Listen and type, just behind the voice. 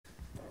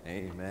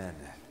Amen.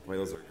 Boy,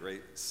 those are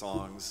great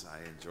songs.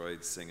 I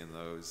enjoyed singing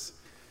those.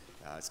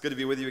 It's good to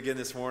be with you again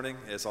this morning,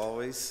 as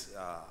always.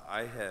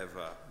 I have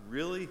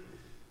really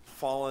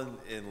fallen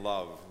in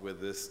love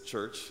with this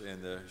church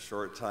in the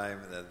short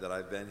time that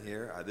I've been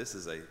here. This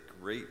is a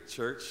great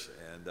church,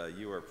 and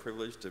you are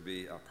privileged to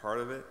be a part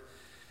of it.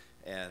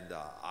 And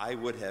I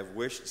would have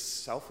wished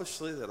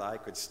selfishly that I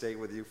could stay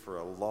with you for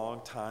a long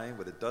time,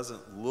 but it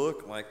doesn't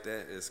look like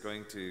that is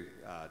going to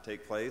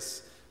take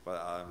place. But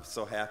I'm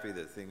so happy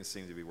that things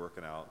seem to be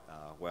working out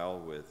well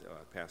with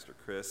Pastor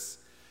Chris.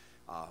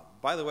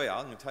 By the way,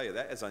 I'm going to tell you,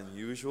 that is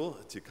unusual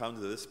to come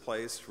to this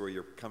place where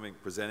you're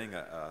presenting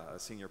a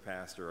senior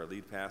pastor or a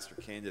lead pastor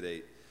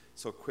candidate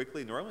so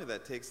quickly. Normally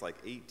that takes like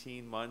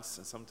 18 months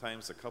and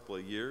sometimes a couple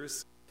of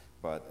years.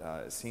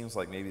 But it seems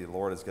like maybe the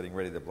Lord is getting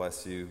ready to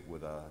bless you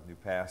with a new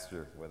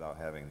pastor without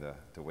having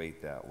to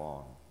wait that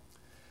long.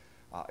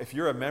 If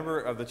you're a member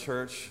of the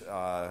church,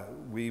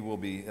 you'll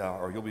be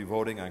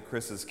voting on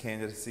Chris's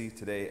candidacy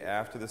today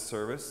after the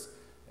service,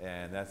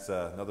 and that's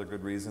another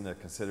good reason to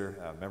consider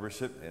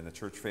membership in the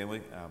church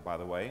family, by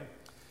the way.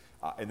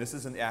 And this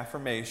is an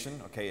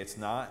affirmation, okay? It's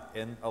not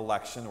an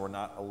election. We're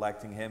not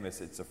electing him.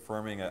 It's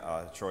affirming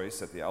a choice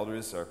that the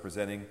elders are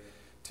presenting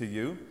to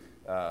you.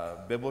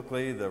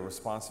 Biblically, the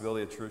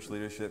responsibility of church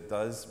leadership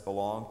does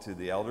belong to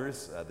the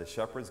elders, the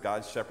shepherds,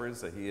 God's shepherds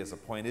that he has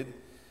appointed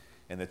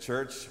in the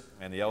church.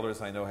 And the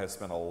elders, I know, have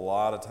spent a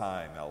lot of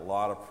time, a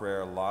lot of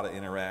prayer, a lot of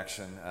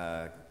interaction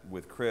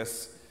with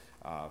Chris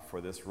for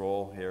this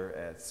role here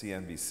at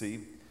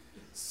CNBC.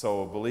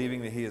 So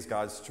believing that he is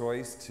God's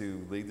choice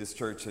to lead this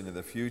church into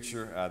the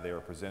future, they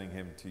are presenting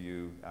him to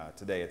you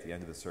today at the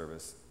end of the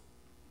service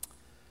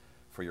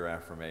for your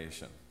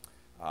affirmation.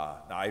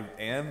 Now I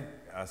am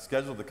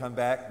scheduled to come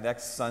back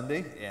next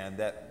Sunday, and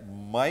that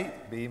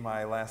might be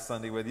my last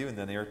Sunday with you in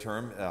the near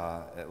term,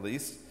 at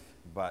least.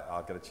 But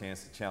I'll get a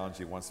chance to challenge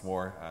you once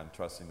more on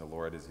trusting the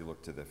Lord as you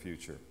look to the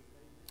future.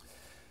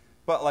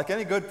 But like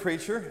any good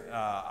preacher,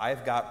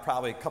 I've got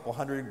probably a couple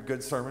hundred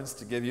good sermons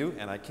to give you,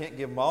 and I can't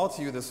give them all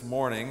to you this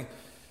morning.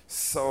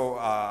 So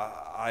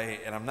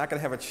I'm not going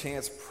to have a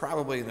chance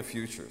probably in the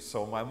future.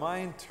 So my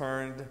mind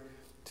turned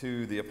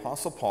to the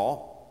Apostle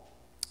Paul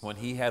when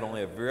he had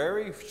only a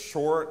very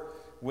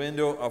short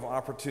window of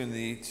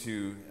opportunity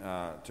to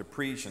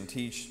preach and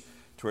teach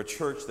to a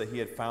church that he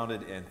had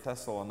founded in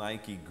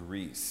Thessalonica,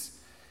 Greece.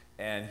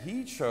 And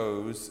he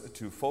chose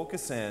to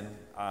focus in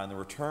on the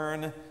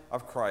return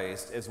of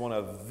Christ as one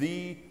of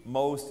the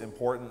most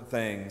important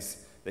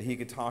things that he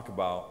could talk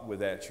about with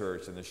that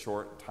church in the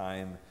short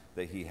time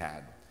that he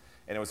had.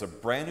 And it was a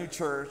brand new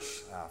church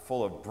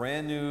full of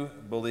brand new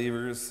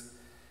believers.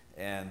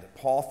 And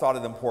Paul thought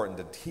it important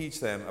to teach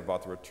them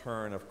about the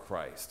return of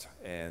Christ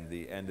and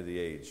the end of the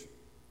age.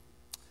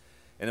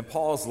 And in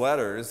Paul's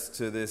letters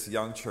to this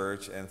young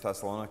church in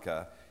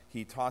Thessalonica,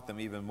 he taught them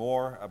even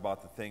more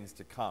about the things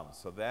to come.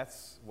 So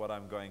that's what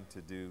I'm going to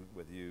do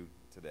with you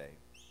today.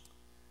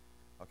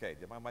 Okay,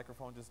 did my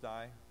microphone just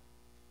die?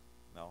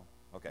 No?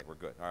 Okay, we're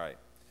good. All right.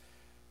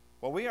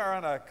 Well, we are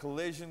on a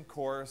collision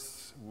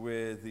course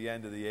with the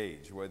end of the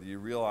age, whether you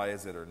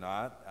realize it or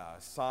not.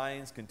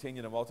 Signs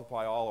continue to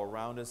multiply all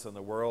around us in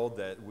the world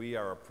that we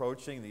are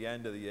approaching the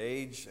end of the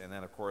age, and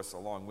then, of course,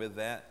 along with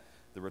that,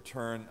 the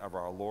return of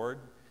our Lord.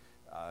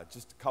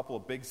 Just a couple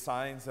of big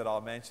signs that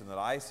I'll mention that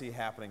I see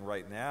happening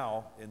right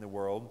now in the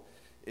world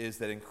is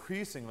that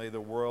increasingly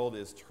the world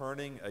is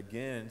turning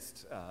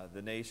against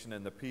the nation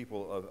and the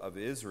people of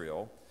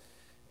Israel.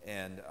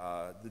 And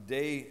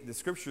the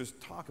scriptures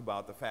talk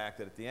about the fact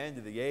that at the end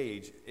of the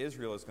age,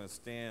 Israel is going to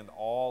stand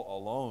all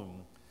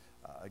alone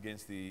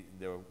against the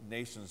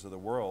nations of the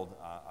world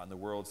on the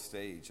world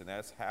stage. And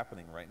that's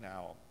happening right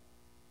now.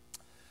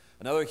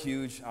 Another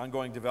huge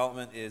ongoing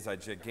development is a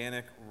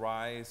gigantic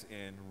rise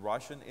in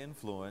Russian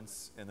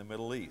influence in the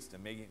Middle East.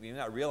 And you may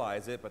not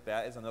realize it, but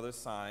that is another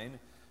sign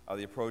of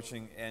the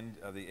approaching end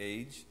of the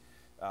age.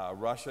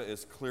 Russia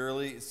is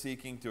clearly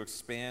seeking to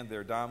expand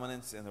their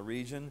dominance in the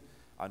region.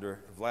 Under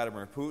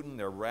Vladimir Putin,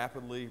 they're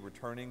rapidly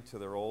returning to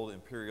their old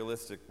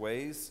imperialistic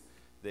ways.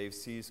 They've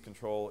seized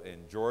control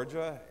in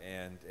Georgia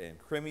and in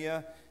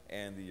Crimea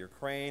and the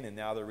Ukraine, and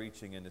now they're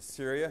reaching into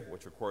Syria,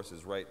 which of course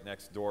is right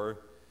next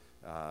door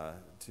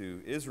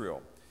to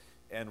Israel.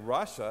 And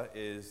Russia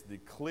is the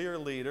clear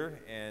leader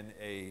in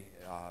a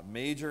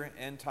major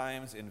end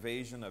times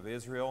invasion of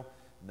Israel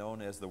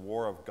known as the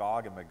War of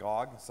Gog and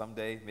Magog.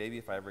 Someday, maybe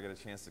if I ever get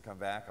a chance to come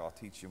back, I'll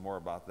teach you more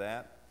about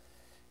that.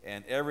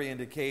 And every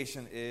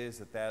indication is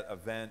that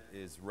event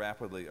is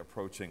rapidly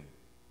approaching.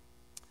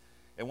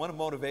 And one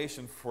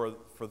motivation for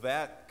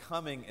that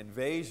coming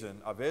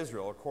invasion of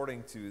Israel,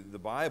 according to the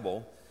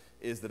Bible,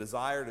 is the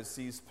desire to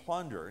seize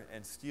plunder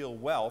and steal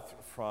wealth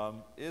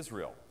from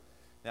Israel.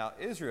 Now,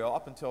 Israel,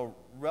 up until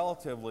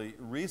relatively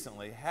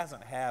recently,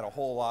 hasn't had a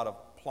whole lot of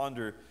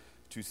plunder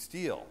to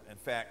steal. In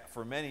fact,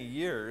 for many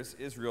years,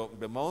 Israel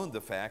bemoaned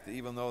the fact that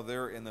even though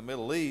they're in the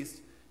Middle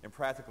East and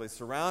practically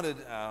surrounded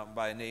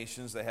by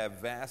nations that have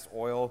vast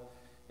oil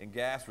and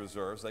gas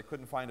reserves, they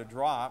couldn't find a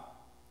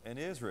drop in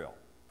Israel.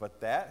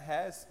 But that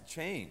has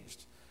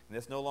changed. And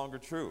it's no longer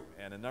true.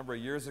 And a number of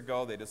years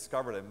ago, they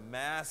discovered a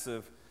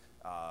massive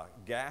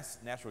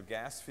natural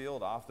gas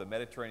field off the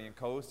Mediterranean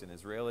coast in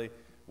Israeli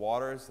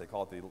waters. They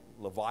call it the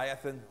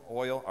Leviathan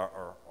oil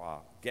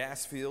or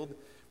gas field,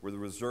 where the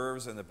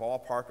reserves in the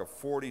ballpark of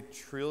 40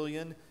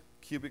 trillion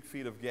cubic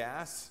feet of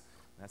gas.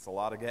 That's a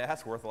lot of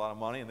gas, worth a lot of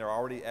money, and they're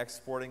already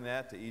exporting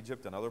that to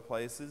Egypt and other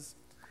places.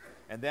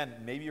 And then,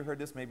 maybe you heard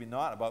this, maybe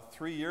not, about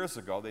 3 years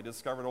ago, they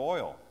discovered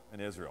oil in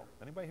Israel.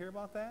 Anybody hear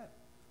about that?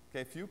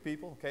 Okay, a few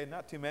people, okay,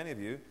 not too many of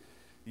you.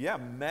 Yeah,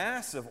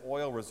 massive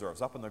oil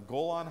reserves up in the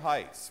Golan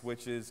Heights,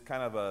 which is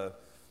kind of a,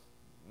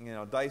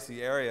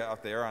 dicey area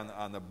up there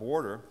on the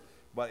border.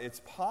 But it's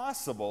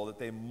possible that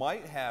they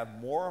might have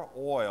more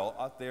oil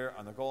up there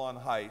on the Golan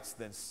Heights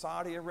than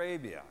Saudi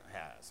Arabia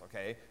has,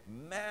 okay?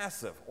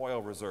 Massive oil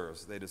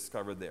reserves they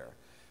discovered there.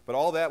 But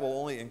all that will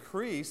only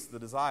increase the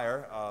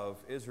desire of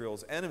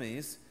Israel's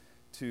enemies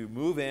to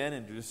move in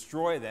and to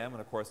destroy them, and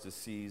of course to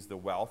seize the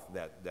wealth,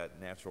 that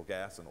natural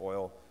gas and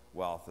oil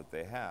wealth that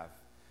they have.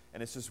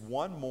 And it's just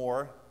one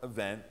more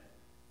event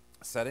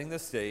setting the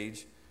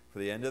stage for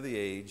the end of the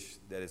age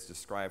that is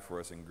described for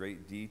us in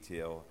great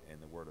detail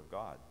in the Word of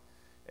God.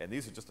 And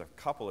these are just a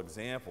couple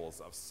examples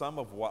of some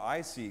of what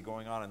I see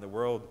going on in the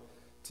world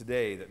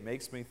today that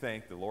makes me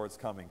think the Lord's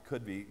coming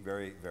could be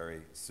very, very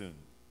soon.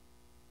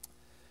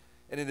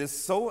 And it is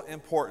so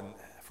important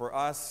for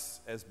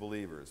us as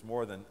believers,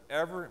 more than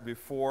ever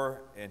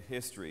before in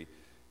history,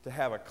 to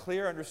have a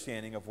clear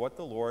understanding of what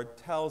the Lord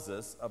tells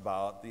us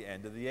about the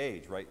end of the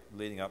age, right,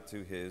 leading up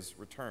to his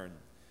return.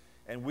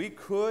 And we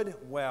could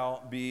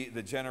well be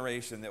the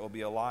generation that will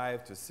be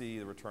alive to see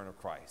the return of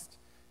Christ.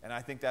 And I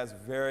think that's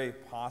very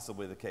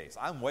possibly the case.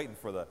 I'm waiting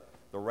for the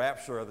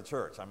rapture of the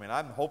church. I mean,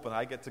 I'm hoping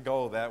I get to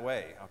go that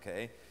way,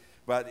 okay?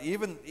 But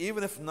even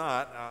if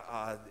not,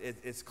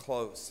 it's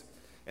close.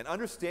 And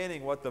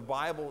understanding what the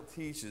Bible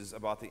teaches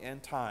about the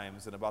end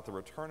times and about the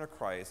return of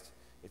Christ,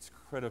 it's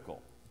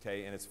critical,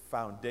 okay? And it's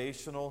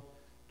foundational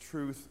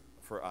truth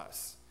for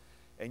us.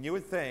 And you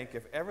would think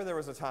if ever there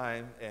was a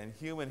time in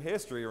human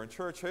history or in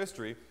church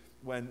history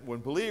when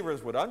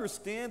believers would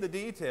understand the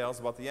details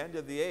about the end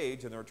of the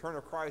age and the return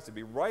of Christ, it'd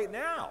be right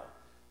now,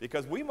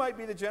 because we might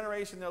be the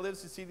generation that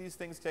lives to see these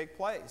things take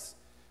place.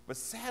 But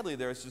sadly,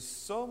 there's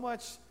just so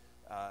much,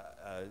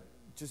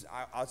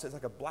 I'll say it's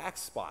like a black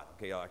spot,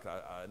 okay, like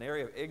an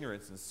area of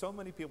ignorance in so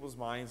many people's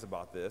minds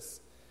about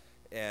this.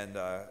 And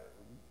a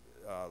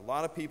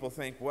lot of people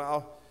think,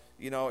 well,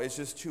 it's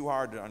just too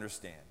hard to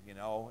understand,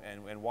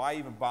 and why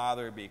even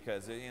bother,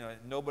 because,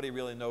 nobody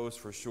really knows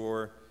for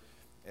sure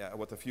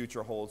what the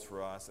future holds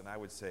for us. And I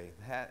would say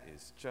that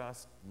is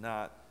just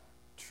not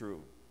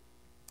true.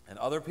 And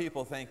other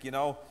people think,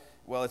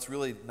 well, it's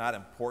really not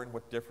important.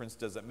 What difference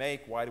does it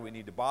make? Why do we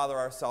need to bother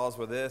ourselves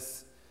with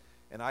this?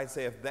 And I'd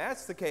say if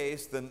that's the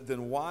case,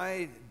 then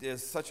why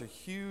does such a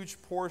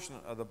huge portion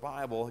of the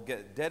Bible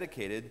get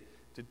dedicated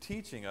to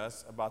teaching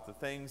us about the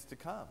things to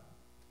come?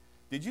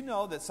 Did you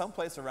know that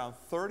someplace around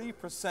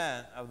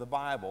 30% of the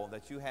Bible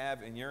that you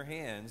have in your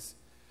hands,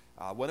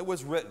 when it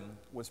was written,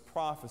 was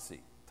prophecy,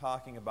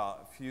 talking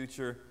about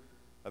future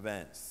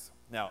events?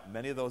 Now,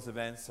 many of those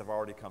events have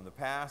already come to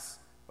pass,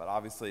 but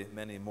obviously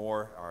many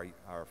more are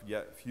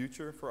yet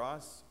future for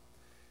us.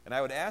 And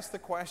I would ask the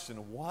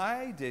question,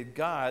 why did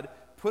God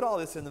put all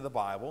this into the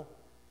Bible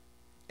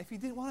if he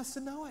didn't want us to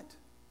know it?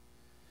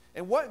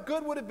 And what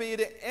good would it be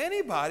to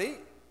anybody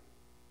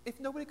if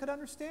nobody could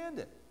understand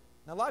it?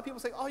 Now, a lot of people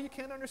say, oh, you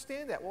can't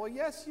understand that. Well,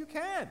 yes, you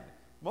can.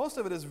 Most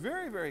of it is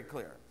very, very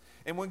clear.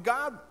 And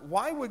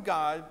why would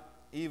God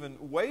even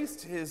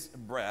waste his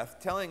breath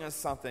telling us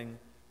something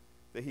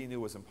that he knew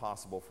was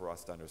impossible for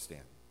us to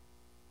understand?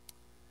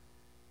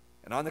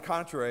 And on the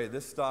contrary,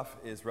 this stuff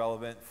is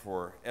relevant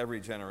for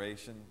every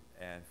generation,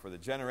 and for the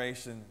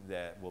generation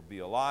that will be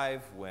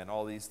alive when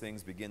all these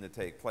things begin to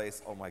take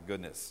place. Oh my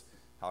goodness,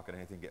 how can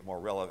anything get more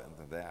relevant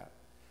than that?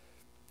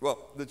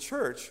 Well, the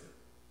church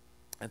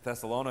in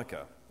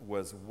Thessalonica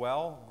was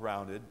well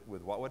grounded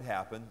with what would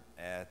happen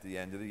at the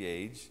end of the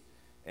age,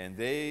 and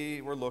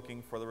they were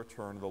looking for the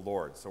return of the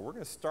Lord. So we're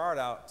going to start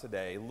out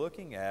today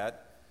looking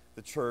at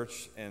the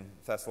church in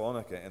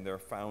Thessalonica and their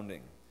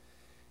founding.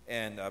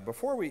 And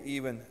before we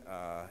even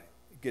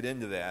get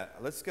into that,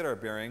 let's get our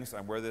bearings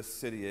on where this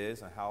city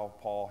is and how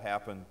Paul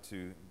happened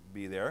to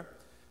be there.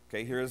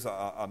 Okay, here's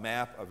a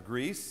map of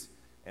Greece.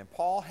 And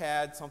Paul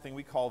had something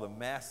we call the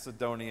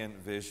Macedonian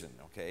vision,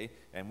 okay?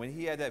 And when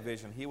he had that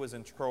vision, he was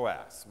in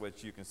Troas,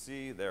 which you can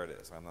see, there it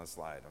is on the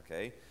slide,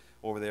 okay?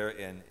 Over there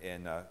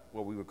in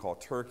what we would call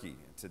Turkey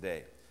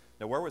today.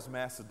 Now, where was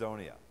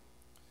Macedonia?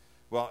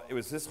 Well, it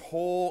was this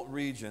whole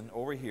region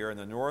over here in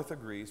the north of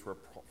Greece where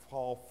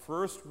Paul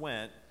first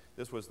went.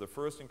 This was the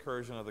first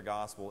incursion of the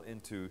gospel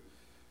into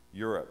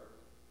Europe.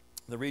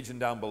 The region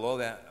down below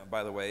that,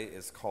 by the way,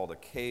 is called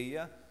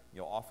Achaia.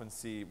 You'll often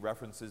see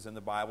references in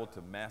the Bible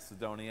to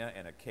Macedonia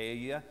and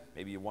Achaia.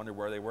 Maybe you wonder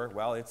where they were.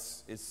 Well,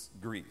 it's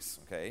Greece,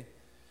 okay?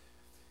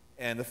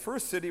 And the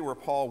first city where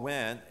Paul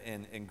went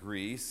in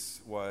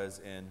Greece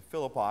was in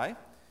Philippi.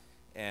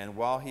 And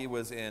while he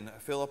was in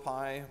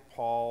Philippi,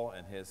 Paul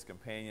and his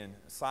companion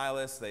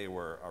Silas, they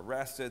were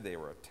arrested, they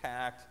were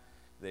attacked,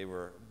 they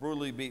were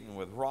brutally beaten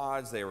with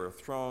rods, they were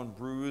thrown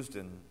bruised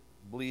and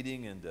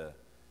bleeding into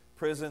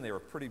prison. They were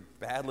pretty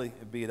badly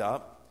beat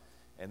up.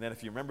 And then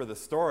if you remember the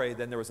story,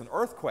 then there was an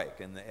earthquake,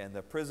 and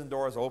the prison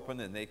doors opened,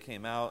 and they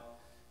came out,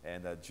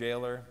 and the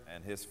jailer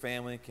and his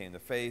family came to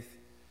faith.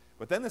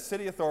 But then the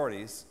city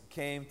authorities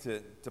came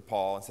to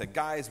Paul and said,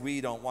 guys,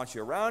 we don't want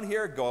you around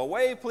here. Go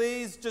away,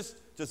 please.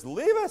 Just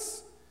leave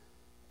us.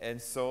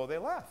 And so they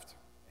left,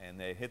 and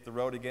they hit the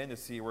road again to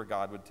see where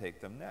God would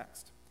take them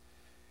next.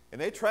 And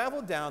they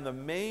traveled down the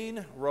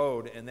main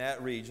road in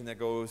that region that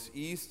goes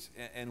east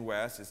and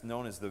west. It's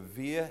known as the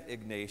Via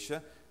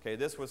Ignatia. Okay,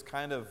 this was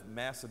kind of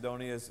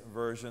Macedonia's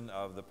version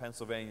of the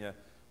Pennsylvania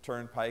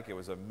Turnpike. It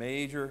was a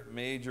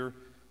major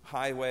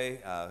highway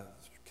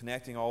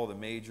connecting all the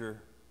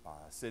major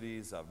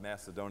cities of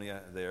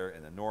Macedonia there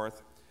in the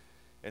north.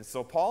 And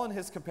so Paul and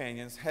his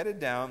companions headed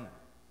down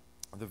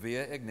the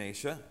Via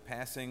Ignatia,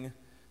 passing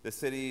the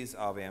cities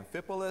of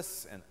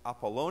Amphipolis and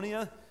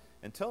Apollonia,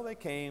 until they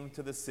came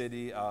to the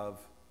city of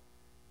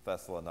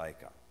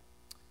Thessalonica.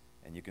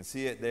 And you can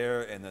see it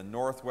there in the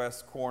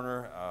northwest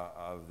corner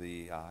of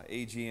the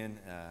Aegean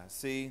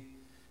Sea,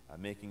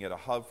 making it a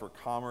hub for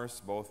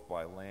commerce both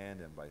by land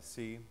and by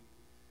sea.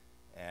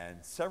 And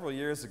several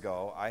years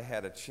ago, I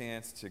had a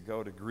chance to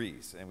go to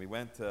Greece, and we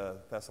went to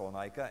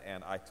Thessalonica,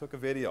 and I took a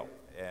video.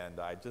 And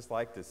I'd just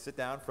like to sit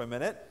down for a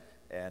minute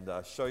and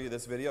show you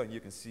this video, and you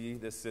can see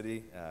this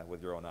city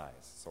with your own eyes.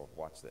 So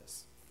watch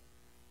this.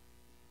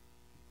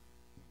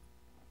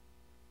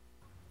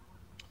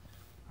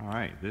 All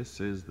right,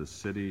 this is the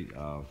city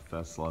of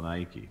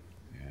Thessaloniki,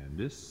 and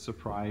this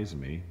surprised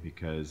me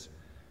because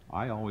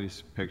I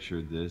always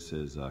pictured this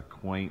as a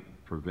quaint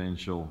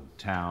provincial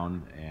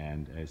town,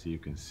 and as you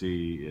can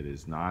see, it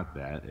is not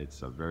that.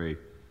 It's a very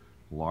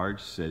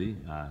large city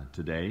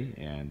today,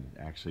 and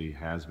actually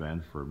has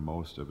been for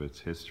most of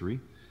its history.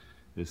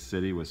 This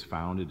city was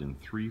founded in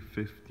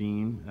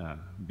 315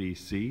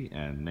 BC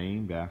and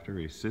named after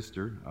a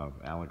sister of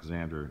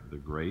Alexander the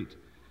Great.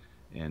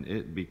 And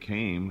it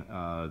became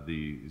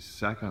the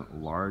second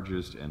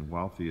largest and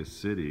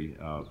wealthiest city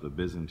of the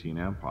Byzantine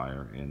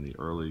Empire in the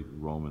early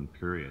Roman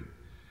period.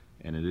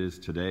 And it is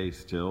today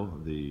still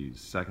the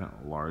second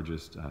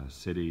largest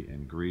city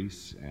in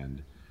Greece,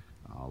 and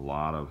a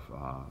lot of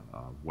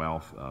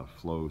wealth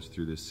flows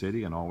through this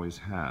city and always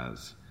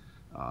has.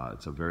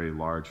 It's a very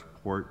large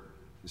port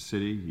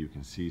city. You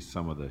can see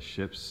some of the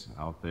ships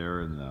out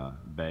there in the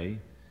bay.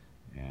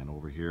 And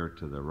over here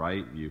to the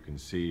right, you can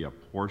see a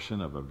portion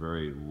of a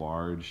very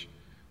large,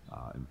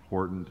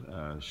 important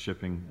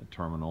shipping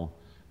terminal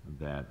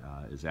that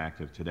is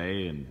active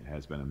today and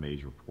has been a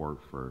major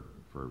port for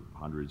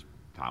hundreds,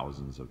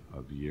 thousands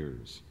of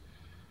years.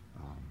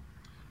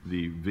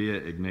 The Via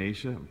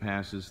Ignatia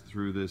passes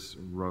through this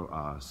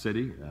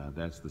city.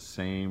 That's the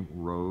same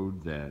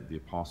road that the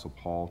Apostle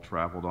Paul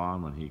traveled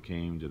on when he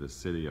came to the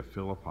city of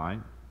Philippi.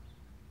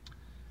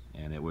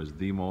 And it was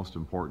the most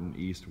important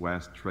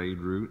east-west trade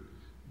route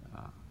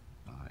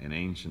in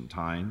ancient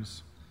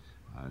times.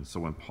 And so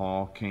when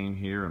Paul came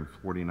here in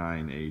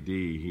 49 AD,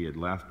 he had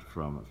left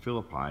from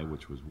Philippi,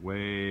 which was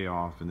way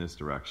off in this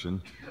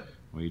direction.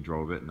 We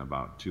drove it in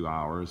about 2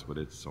 hours, but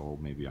it's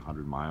maybe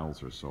 100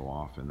 miles or so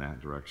off in that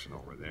direction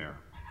over there.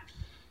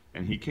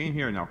 And he came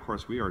here. Now, of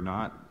course, we are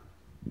not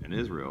in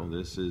Israel.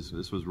 This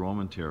was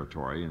Roman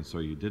territory, and so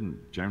you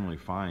didn't generally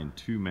find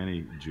too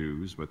many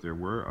Jews, but there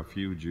were a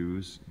few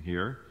Jews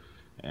here.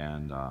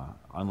 And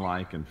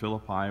unlike in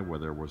Philippi, where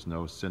there was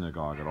no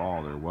synagogue at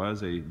all, there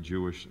was a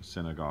Jewish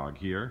synagogue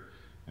here,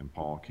 and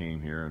Paul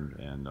came here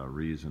and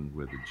reasoned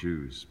with the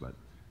Jews, but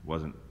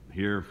wasn't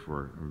here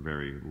for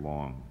very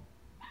long.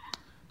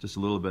 Just a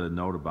little bit of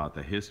note about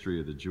the history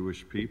of the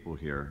Jewish people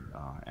here.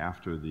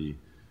 After the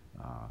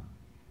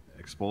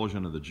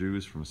expulsion of the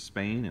Jews from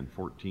Spain in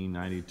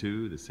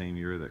 1492, the same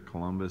year that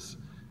Columbus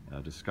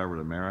discovered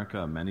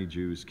America, many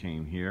Jews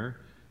came here.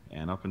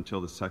 And up until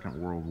the Second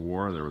World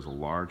War, there was a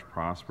large,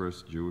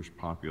 prosperous Jewish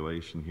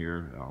population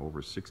here,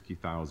 over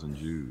 60,000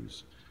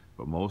 Jews.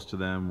 But most of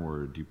them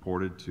were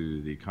deported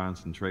to the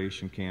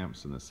concentration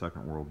camps in the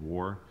Second World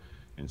War.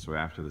 And so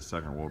after the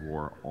Second World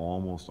War,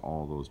 almost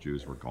all of those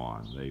Jews were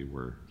gone. They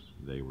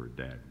were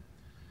dead.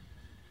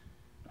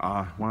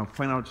 I want to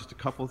point out just a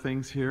couple of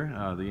things here.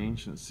 The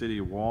ancient city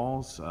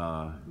walls,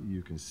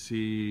 you can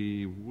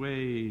see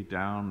way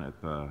down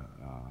at the,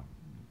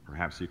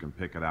 perhaps you can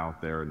pick it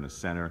out there in the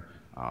center,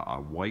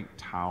 a white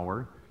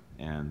tower,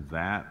 and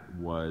that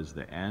was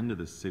the end of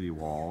the city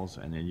walls.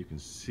 And then you can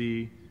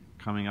see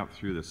coming up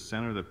through the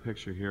center of the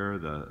picture here,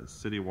 the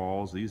city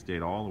walls. These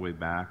date all the way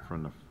back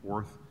from the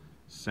 4th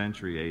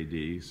century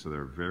AD, so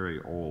they're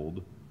very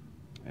old,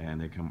 and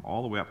they come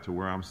all the way up to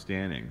where I'm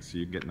standing, so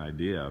you get an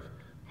idea of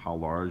how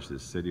large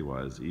this city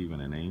was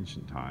even in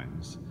ancient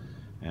times.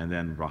 And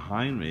then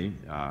behind me,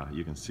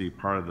 you can see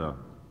part of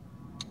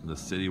the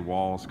city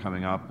walls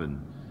coming up and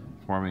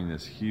forming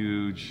this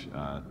huge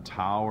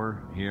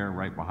tower here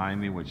right behind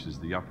me, which is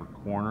the upper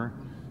corner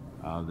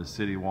the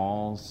city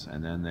walls,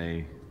 and then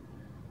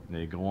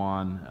they go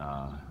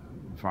on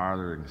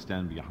farther and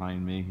extend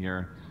behind me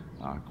here,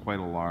 quite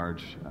a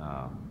large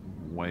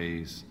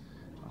ways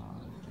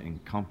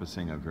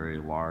encompassing a very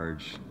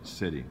large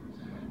city.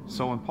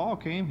 So when Paul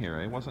came here,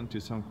 it wasn't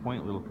to some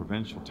quaint little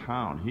provincial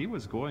town. He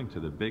was going to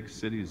the big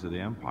cities of the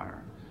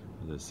empire.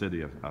 The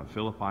city of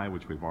Philippi,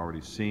 which we've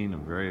already seen, a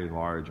very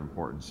large,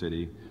 important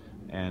city,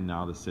 and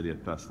now the city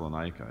of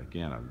Thessalonica,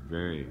 again, a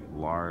very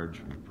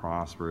large,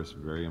 prosperous,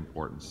 very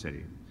important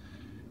city.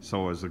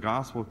 So as the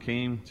gospel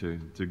came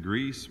to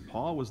Greece,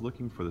 Paul was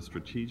looking for the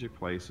strategic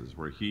places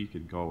where he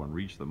could go and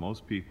reach the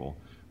most people,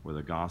 where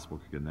the gospel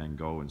could then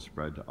go and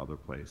spread to other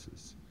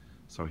places.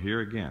 So here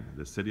again,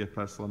 the city of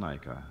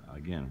Thessalonica,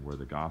 again, where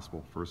the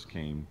gospel first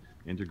came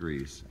into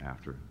Greece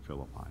after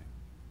Philippi.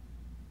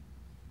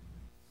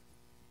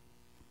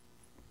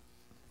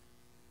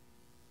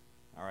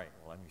 All right,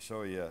 well, let me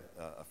show you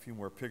a few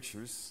more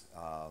pictures.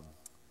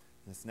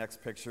 This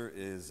next picture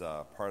is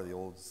part of the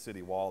old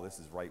city wall. This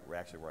is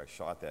actually where I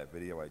shot that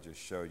video I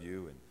just showed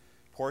you. And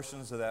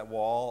portions of that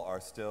wall are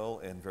still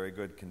in very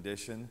good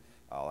condition,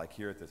 like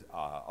here at the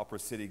upper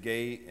city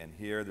gate. And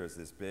here there's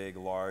this big,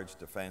 large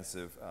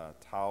defensive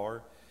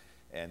tower.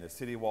 And the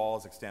city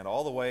walls extend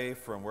all the way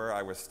from where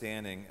I was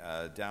standing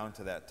down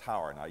to that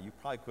tower. Now, you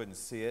probably couldn't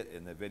see it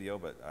in the video,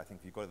 but I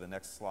think if you go to the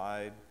next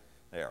slide,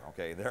 there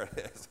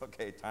it is.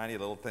 Okay, tiny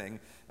little thing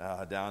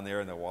down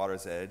there in the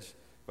water's edge.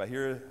 But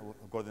here, we'll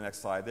go to the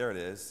next slide. There it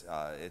is.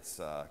 It's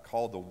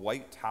called the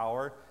White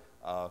Tower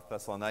of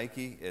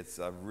Thessaloniki. It's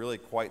really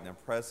quite an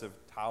impressive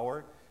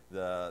tower.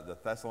 The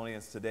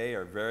Thessalonians today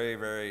are very,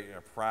 very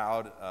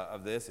proud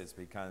of this. It's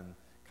become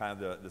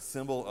kind of the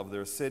symbol of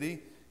their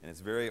city, and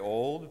it's very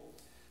old.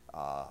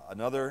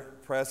 Another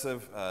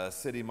impressive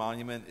city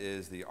monument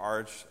is the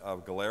Arch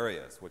of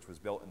Galerius, which was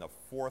built in the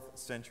 4th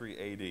century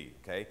A.D.,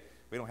 okay?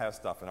 We don't have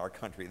stuff in our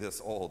country this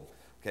old,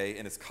 okay?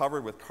 And it's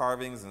covered with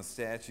carvings and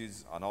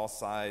statues on all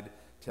sides,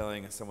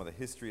 telling some of the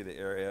history of the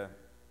area.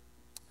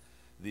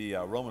 The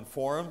Roman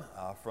Forum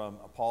from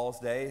Paul's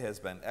day has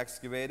been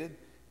excavated,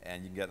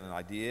 and you can get an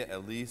idea,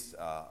 at least,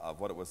 of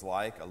what it was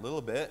like a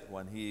little bit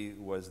when he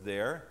was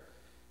there.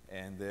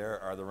 And there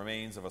are the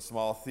remains of a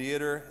small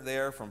theater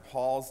there from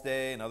Paul's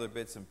day and other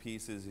bits and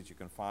pieces that you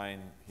can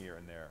find here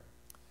and there.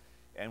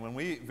 And when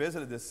we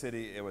visited this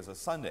city, it was a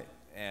Sunday,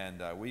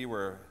 and we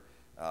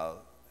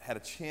had a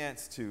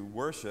chance to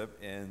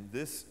worship in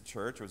this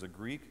church. It was a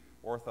Greek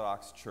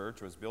Orthodox church.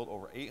 It was built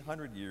over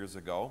 800 years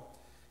ago,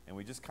 and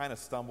we just kind of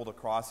stumbled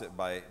across it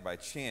by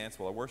chance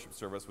while a worship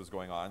service was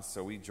going on,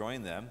 so we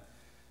joined them.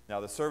 Now,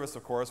 the service,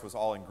 of course, was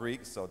all in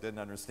Greek, so didn't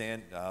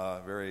understand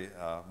very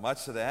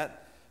much of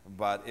that,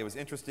 but it was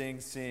interesting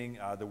seeing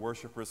the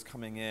worshipers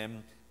coming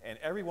in, and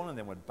every one of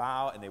them would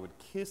bow and they would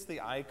kiss the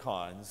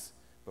icons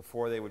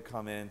before they would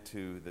come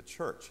into the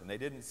church. And they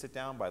didn't sit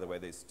down, by the way,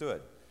 they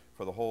stood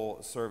for the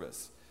whole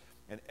service.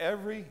 And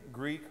every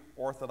Greek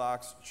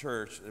Orthodox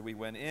church that we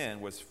went in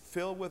was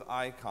filled with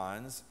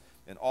icons,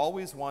 and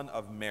always one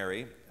of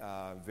Mary,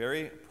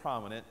 very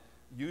prominent,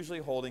 usually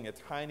holding a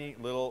tiny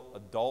little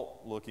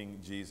adult-looking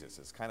Jesus.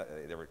 They kind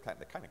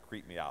of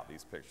creep me out,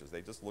 these pictures.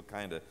 They just look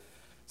kind of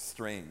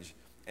strange.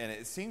 And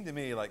it seemed to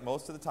me like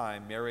most of the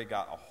time, Mary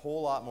got a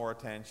whole lot more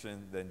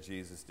attention than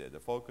Jesus did. The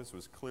focus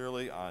was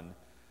clearly on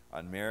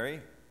Mary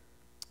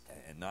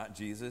and not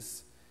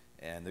Jesus.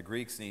 And the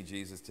Greeks need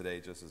Jesus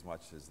today just as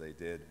much as they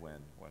did when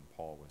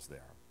Paul was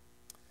there.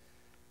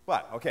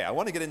 But, okay, I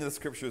want to get into the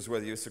scriptures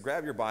with you, so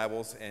grab your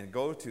Bibles and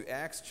go to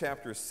Acts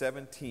chapter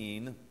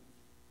 17,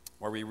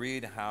 where we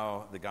read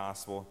how the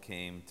gospel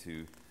came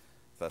to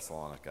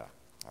Thessalonica.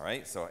 All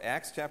right, so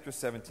Acts chapter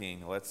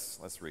 17,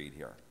 let's read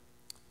here.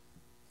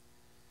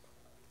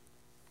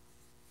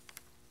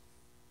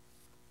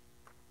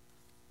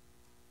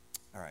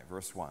 All right,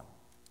 verse 1.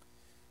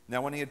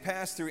 Now, when he had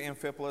passed through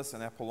Amphipolis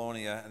and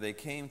Apollonia, they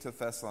came to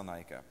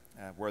Thessalonica,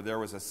 where there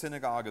was a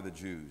synagogue of the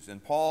Jews.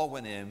 And Paul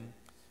went in,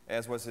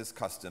 as was his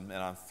custom,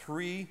 and on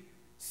 3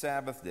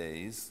 Sabbath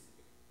days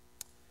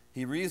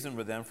he reasoned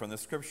with them from the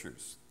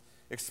Scriptures,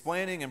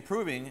 explaining and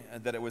proving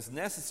that it was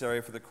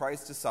necessary for the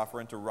Christ to suffer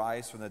and to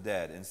rise from the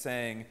dead, and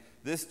saying,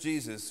 "This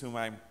Jesus, whom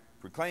I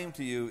proclaim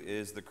to you,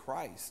 is the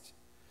Christ."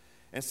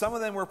 And some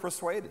of them were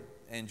persuaded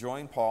and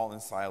joined Paul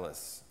and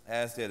Silas,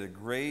 as did a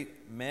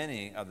great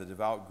many of the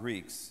devout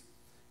Greeks,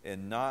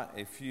 and not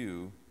a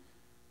few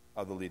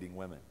of the leading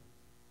women.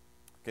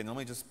 Okay, let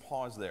me just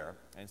pause there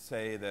and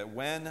say that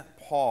when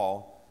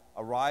Paul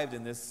arrived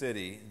in this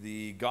city,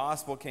 the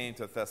gospel came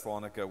to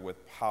Thessalonica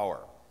with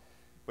power.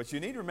 But you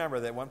need to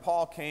remember that when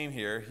Paul came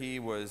here, he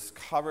was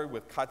covered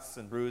with cuts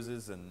and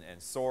bruises and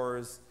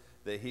sores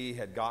that he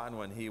had gotten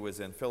when he was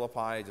in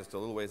Philippi, just a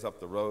little ways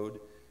up the road.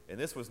 And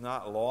this was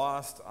not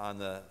lost on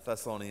the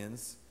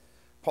Thessalonians.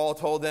 Paul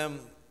told them,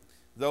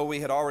 "Though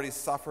we had already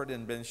suffered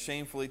and been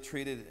shamefully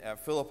treated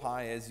at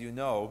Philippi, as you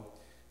know,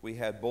 we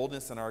had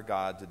boldness in our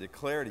God to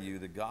declare to you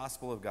the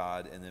gospel of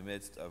God in the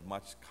midst of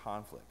much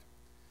conflict."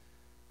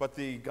 But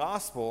the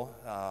gospel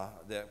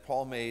that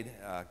Paul made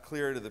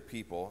clear to the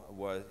people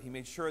was, he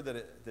made sure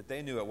that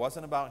they knew it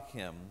wasn't about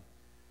him,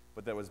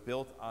 but that was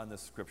built on the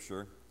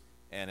Scripture,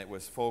 and it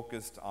was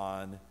focused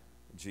on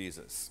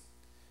Jesus.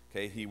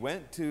 Okay, he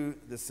went to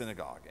the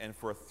synagogue, and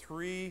for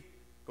 3,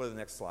 go to the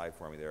next slide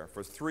for me there,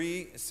 for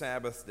 3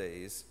 Sabbath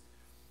days,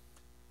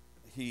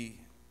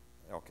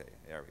 okay,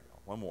 there we go,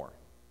 one more.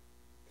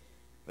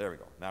 There we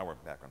go, now we're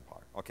back on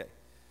par. Okay,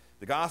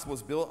 the gospel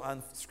was built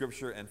on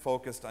Scripture and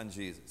focused on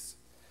Jesus.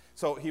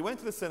 So he went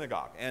to the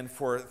synagogue, and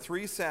for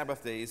 3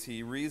 Sabbath days,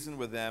 he reasoned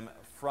with them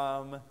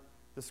from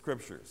the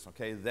Scriptures.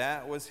 Okay,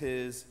 that was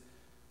his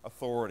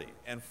authority.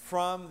 And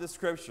from the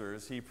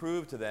Scriptures, he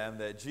proved to them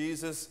that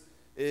Jesus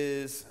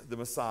is the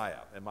Messiah.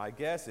 And my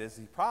guess is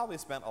he probably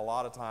spent a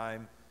lot of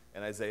time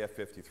in Isaiah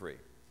 53.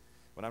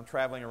 When I'm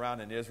traveling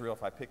around in Israel,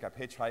 if I pick up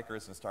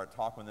hitchhikers and start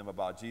talking to them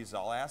about Jesus,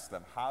 I'll ask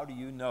them, how do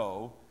you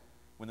know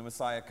when the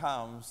Messiah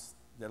comes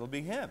that it'll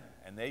be him?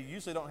 And they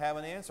usually don't have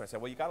an answer. I say,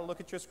 well, you got to look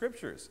at your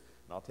Scriptures.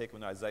 And I'll take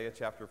them to Isaiah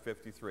chapter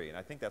 53. And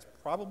I think that's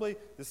probably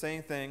the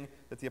same thing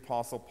that the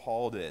Apostle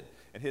Paul did.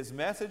 And his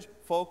message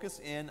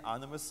focused in on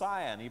the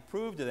Messiah. And he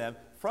proved to them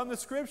from the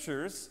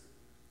Scriptures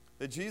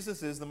that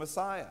Jesus is the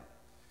Messiah.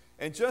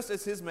 And just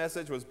as his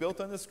message was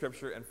built on the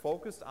Scripture and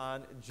focused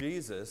on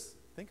Jesus,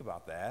 think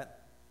about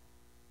that,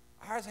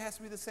 ours has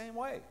to be the same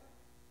way.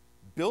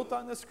 Built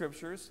on the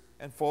Scriptures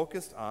and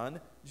focused on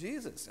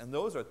Jesus. And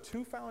those are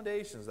 2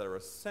 foundations that are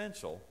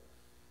essential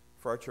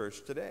for our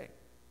church today.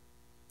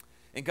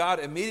 And God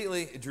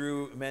immediately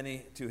drew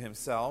many to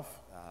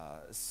himself.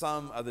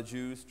 Some of the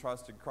Jews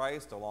trusted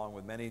Christ, along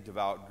with many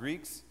devout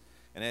Greeks.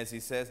 And as he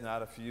says,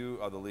 not a few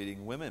of the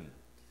leading women.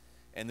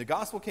 And the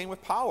gospel came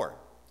with power.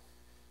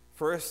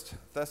 1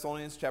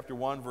 Thessalonians chapter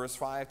 1, verse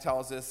 5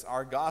 tells us,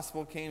 our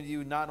gospel came to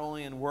you not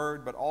only in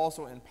word, but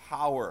also in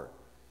power,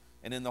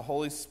 and in the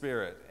Holy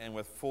Spirit, and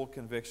with full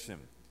conviction.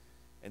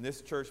 And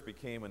this church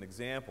became an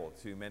example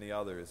to many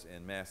others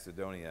in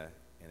Macedonia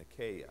and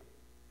Achaia.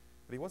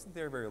 But he wasn't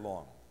there very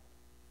long.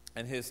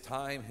 And his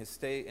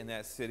stay in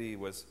that city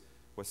was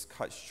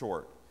cut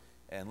short.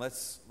 And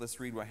let's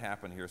read what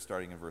happened here,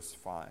 starting in verse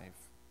 5.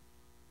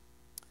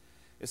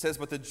 It says,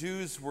 but the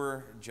Jews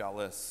were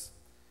jealous,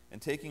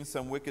 and taking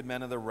some wicked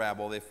men of the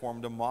rabble, they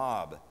formed a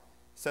mob,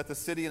 set the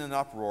city in an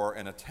uproar,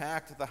 and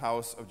attacked the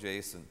house of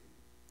Jason,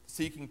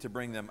 seeking to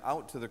bring them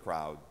out to the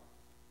crowd.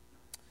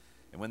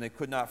 And when they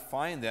could not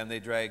find them, they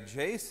dragged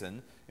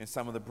Jason and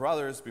some of the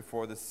brothers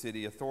before the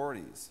city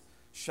authorities,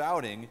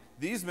 shouting,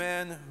 these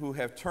men who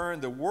have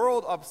turned the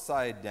world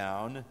upside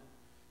down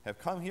have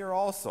come here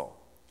also.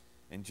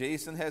 And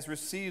Jason has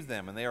received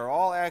them, and they are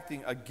all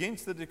acting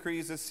against the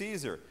decrees of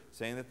Caesar,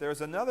 saying that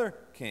there's another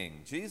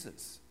king,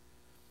 Jesus.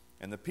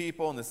 And the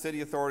people and the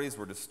city authorities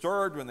were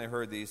disturbed when they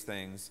heard these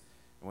things.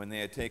 And when they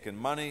had taken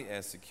money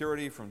as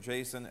security from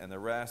Jason and the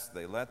rest,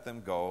 they let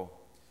them go.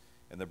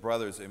 And the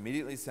brothers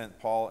immediately sent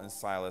Paul and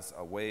Silas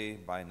away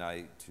by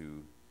night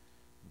to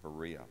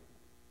Berea.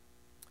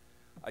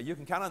 You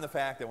can count on the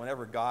fact that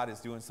whenever God is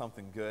doing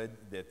something good,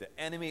 that the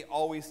enemy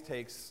always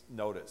takes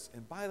notice.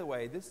 And by the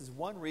way, this is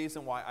one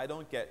reason why I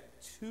don't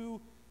get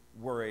too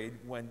worried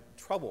when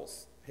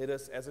troubles hit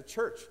us as a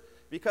church.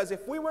 Because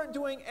if we weren't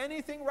doing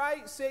anything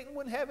right, Satan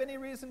wouldn't have any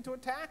reason to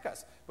attack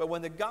us. But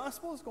when the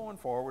gospel is going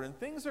forward and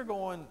things are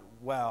going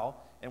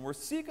well, and we're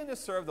seeking to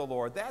serve the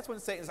Lord, that's when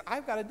Satan says,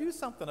 I've got to do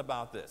something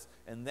about this.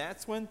 And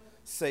that's when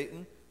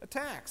Satan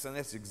attacks. And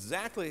that's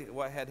exactly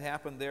what had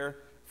happened there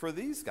for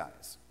these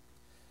guys.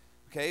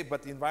 Okay,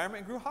 but the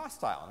environment grew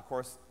hostile. And of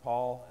course,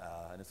 Paul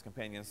and his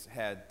companions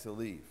had to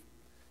leave.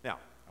 Now,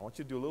 I want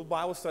you to do a little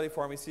Bible study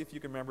for me, see if you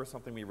can remember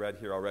something we read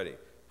here already.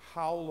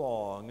 How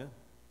long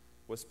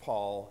was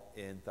Paul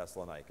in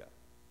Thessalonica?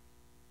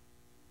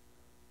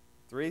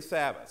 3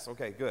 Sabbaths.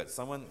 Okay, good.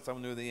 Someone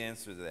knew the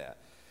answer to that.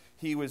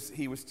 He was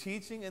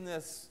teaching in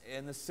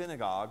the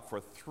synagogue for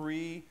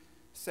 3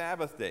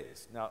 Sabbath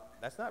days. Now,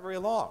 that's not very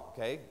long,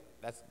 okay?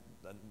 That's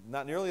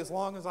not nearly as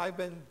long as I've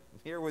been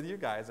here with you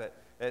guys at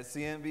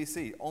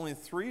CNBC. Only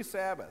 3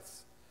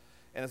 Sabbaths.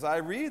 And as I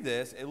read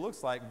this, it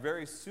looks like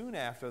very soon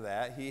after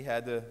that, he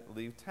had to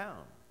leave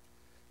town.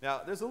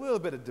 Now, there's a little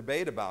bit of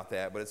debate about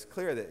that, but it's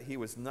clear that he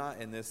was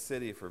not in this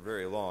city for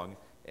very long,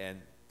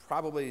 and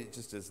probably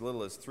just as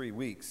little as 3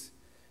 weeks.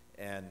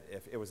 And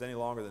if it was any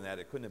longer than that,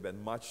 it couldn't have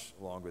been much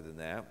longer than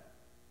that.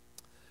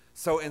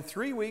 So in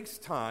 3 weeks'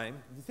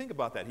 time, you think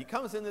about that. He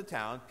comes into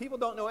town. People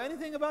don't know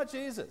anything about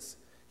Jesus.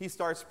 He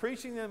starts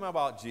preaching them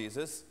about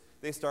Jesus.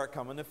 They start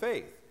coming to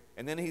faith.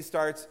 And then he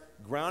starts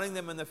grounding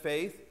them in the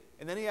faith,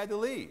 and then he had to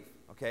leave.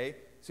 Okay?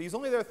 So he's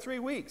only there 3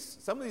 weeks.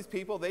 Some of these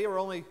people,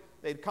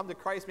 they'd come to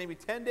Christ maybe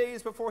 10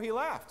 days before he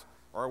left,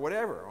 or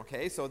whatever,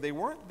 okay? So they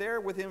weren't there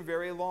with him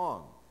very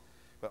long.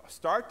 But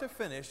start to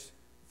finish,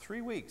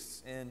 3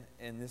 weeks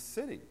in this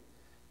city.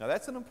 Now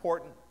that's an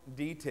important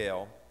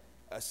detail,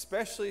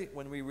 especially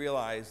when we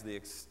realize the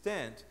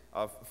extent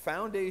of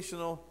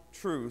foundational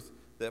truth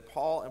that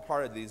Paul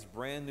imparted to these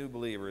brand new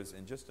believers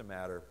in just a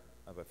matter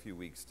of a few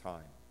weeks'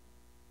 time.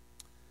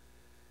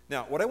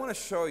 Now, what I want to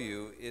show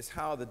you is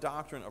how the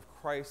doctrine of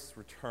Christ's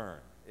return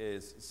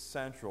is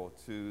central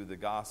to the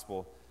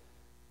gospel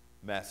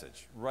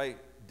message, right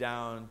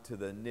down to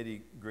the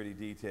nitty-gritty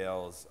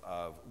details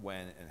of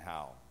when and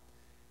how.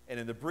 And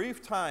in the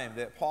brief time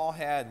that Paul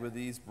had with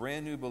these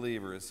brand new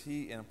believers,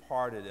 he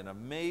imparted an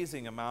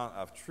amazing amount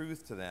of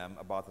truth to them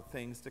about the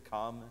things to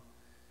come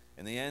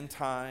in the end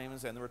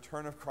times and the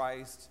return of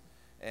Christ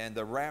and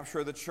the rapture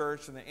of the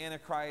church and the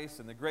Antichrist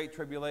and the Great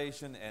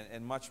Tribulation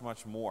and much,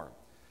 much more.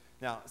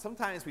 Now,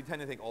 sometimes we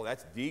tend to think, oh,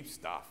 that's deep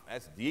stuff.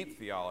 That's deep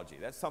theology.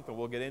 That's something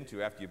we'll get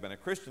into after you've been a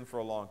Christian for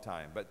a long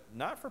time. But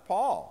not for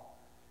Paul.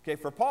 Okay,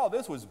 for Paul,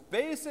 this was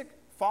basic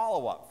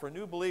follow-up for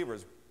new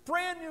believers,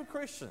 brand new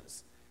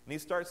Christians. And he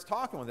starts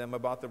talking with them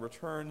about the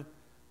return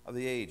of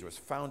the age. It was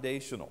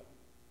foundational.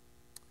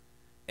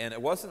 And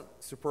it wasn't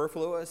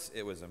superfluous.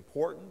 It was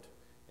important.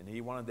 And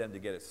he wanted them to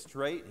get it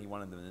straight. He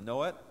wanted them to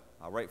know it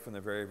right from the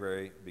very,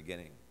 very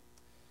beginning.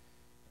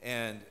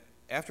 And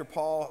after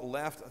Paul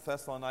left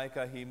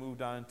Thessalonica, he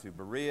moved on to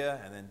Berea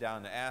and then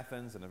down to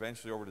Athens and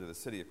eventually over to the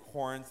city of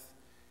Corinth.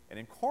 And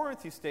in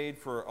Corinth, he stayed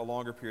for a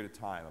longer period of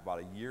time, about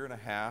a year and a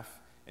half,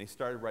 and he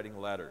started writing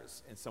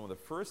letters. And some of the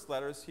first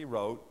letters he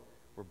wrote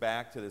were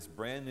back to this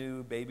brand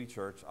new baby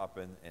church up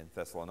in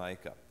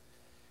Thessalonica.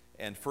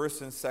 And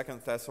 1st and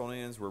 2nd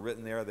Thessalonians were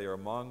written there. They are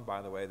among,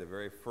 by the way, the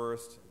very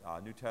first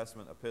New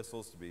Testament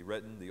epistles to be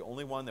written. The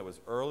only one that was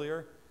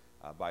earlier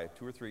by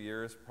 2 or 3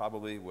 years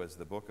probably was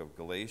the book of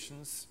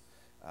Galatians.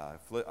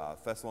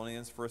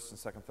 Thessalonians, 1st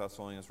and 2nd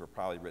Thessalonians were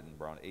probably written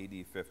around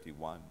AD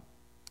 51.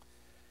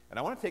 And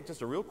I want to take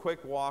just a real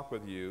quick walk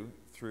with you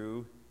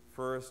through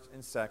 1st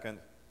and 2nd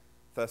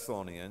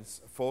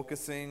Thessalonians,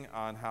 focusing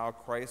on how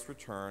Christ's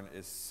return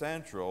is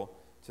central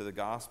to the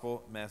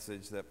gospel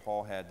message that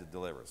Paul had to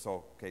deliver.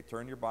 So, okay,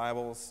 turn your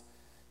Bibles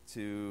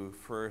to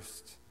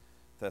 1st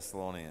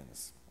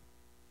Thessalonians.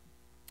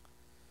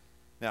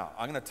 Now,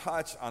 I'm going to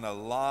touch on a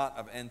lot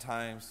of end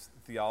times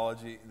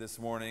theology this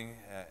morning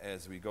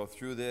as we go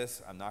through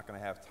this. I'm not going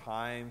to have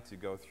time to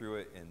go through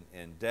it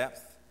in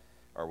depth,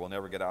 or we'll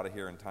never get out of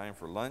here in time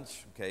for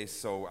lunch. Okay,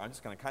 so I'm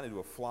just going to kind of do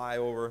a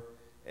flyover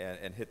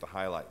and hit the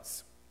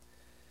highlights.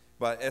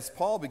 But as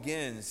Paul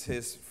begins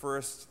his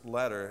first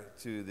letter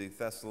to the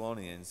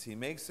Thessalonians, he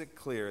makes it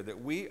clear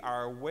that we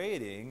are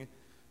waiting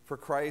for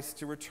Christ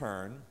to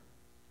return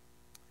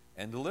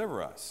and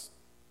deliver us.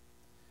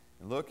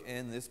 And look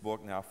in this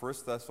book now, 1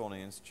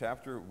 Thessalonians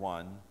chapter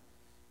 1.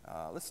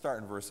 Let's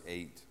start in verse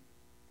 8.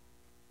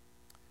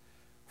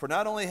 For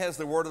not only has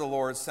the word of the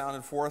Lord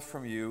sounded forth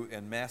from you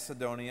in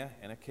Macedonia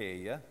and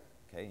Achaia,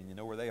 okay, and you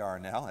know where they are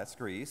now, that's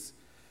Greece,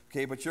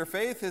 okay, but your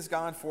faith has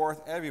gone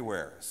forth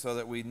everywhere, so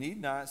that we need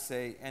not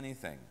say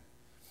anything.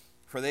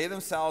 For they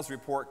themselves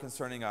report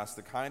concerning us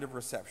the kind of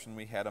reception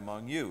we had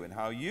among you, and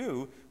how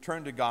you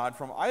turned to God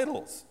from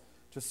idols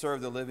to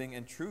serve the living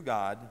and true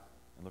God,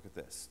 and look at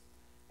this,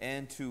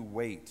 and to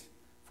wait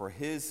for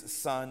his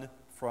Son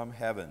from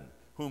heaven,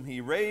 whom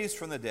he raised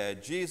from the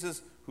dead,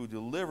 Jesus, who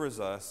delivers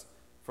us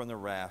from the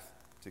wrath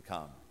to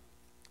come.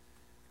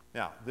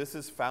 Now, this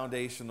is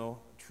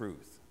foundational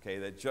truth. Okay,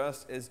 that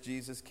just as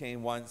Jesus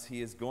came once,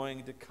 he is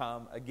going to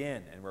come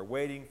again. And we're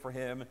waiting for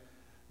him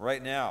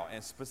right now.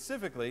 And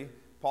specifically,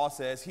 Paul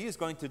says he is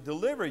going to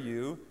deliver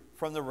you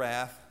from the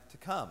wrath to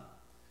come.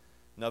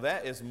 Now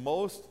that is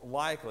most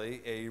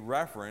likely a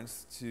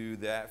reference to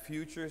that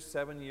future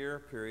 7-year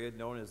period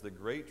known as the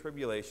Great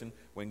Tribulation,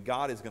 when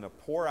God is going to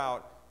pour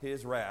out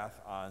his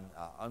wrath on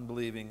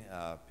unbelieving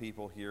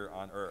people here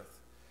on earth.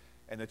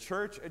 And the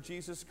church of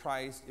Jesus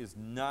Christ is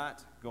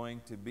not going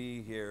to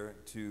be here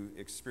to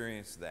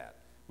experience that.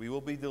 We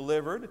will be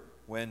delivered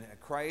when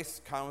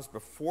Christ comes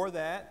before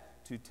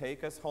that to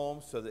take us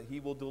home, so that he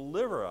will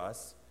deliver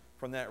us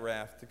from that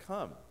wrath to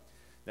come.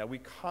 Now, we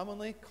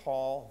commonly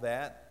call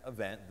that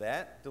event,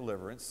 that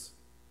deliverance,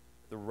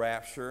 the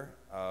rapture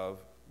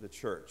of the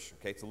church.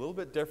 Okay, it's a little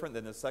bit different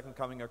than the second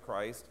coming of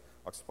Christ.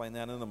 I'll explain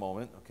that in a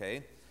moment,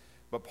 okay?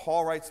 But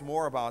Paul writes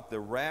more about the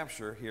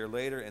rapture here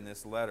later in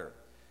this letter.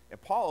 And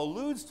Paul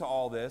alludes to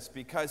all this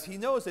because he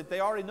knows that they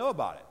already know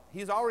about it.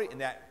 He's already, in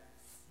that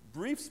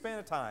brief span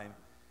of time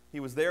he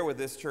was there with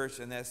this church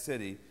in that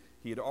city,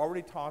 he had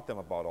already taught them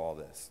about all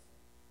this.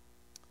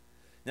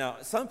 Now,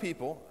 some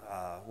people,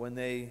 when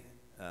they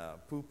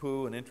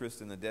poo-poo an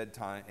interest in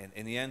the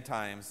in the end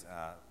times,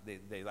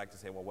 they like to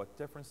say, well, what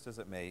difference does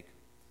it make?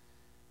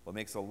 Well, it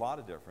makes a lot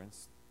of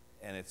difference,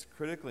 and it's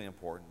critically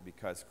important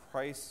because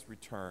Christ's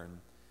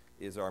return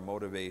is our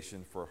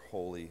motivation for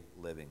holy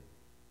living.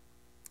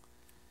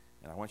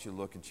 And I want you to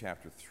look in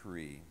chapter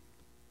 3,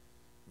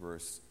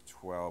 verse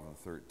 12 and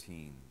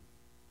 13.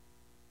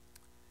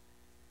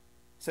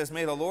 It says,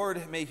 may the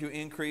Lord make you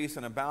increase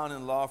and abound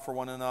in love for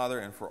one another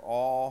and for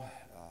all,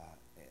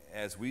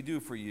 as we do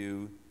for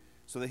you,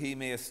 so that he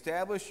may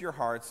establish your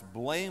hearts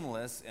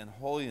blameless in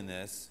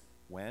holiness,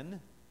 when?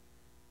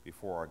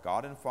 Before our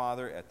God and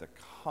Father at the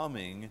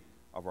coming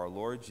of our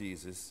Lord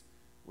Jesus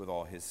with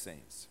all his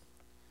saints.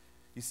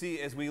 You see,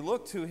 as we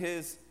look to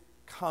his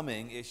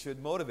coming, it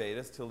should motivate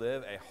us to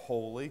live a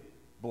holy,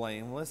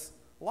 blameless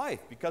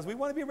life, because we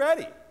want to be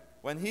ready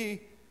when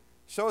he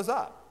shows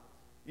up.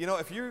 You know,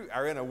 if you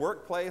are in a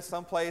workplace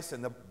someplace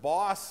and the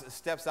boss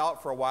steps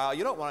out for a while,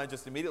 you don't want to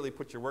just immediately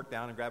put your work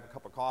down and grab a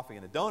cup of coffee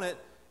and a donut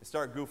and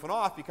start goofing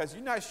off, because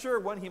you're not sure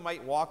when he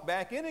might walk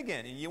back in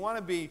again. And you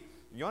want to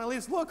at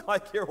least look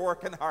like you're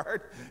working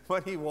hard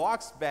when he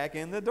walks back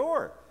in the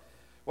door.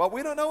 Well,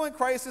 we don't know when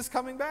Christ is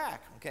coming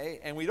back, okay?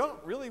 And we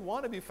don't really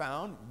want to be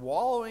found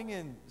wallowing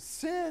in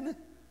sin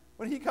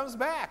when he comes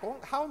back. Well,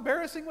 how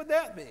embarrassing would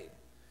that be?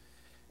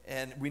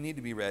 And we need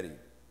to be ready.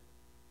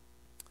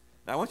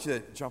 Now, I want you to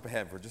jump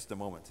ahead for just a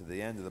moment to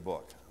the end of the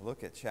book.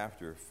 Look at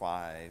chapter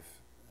 5,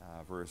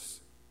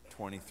 verse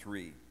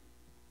 23. It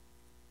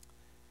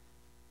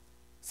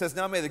says,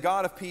 "Now may the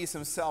God of peace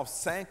himself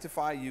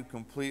sanctify you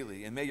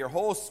completely, and may your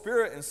whole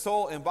spirit and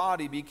soul and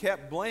body be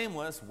kept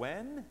blameless."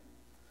 When?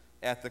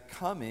 At the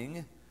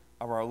coming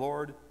of our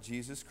Lord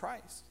Jesus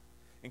Christ.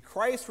 And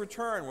Christ's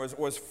return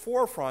was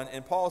forefront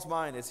in Paul's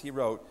mind as he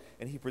wrote,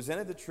 and he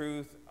presented the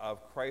truth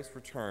of Christ's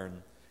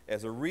return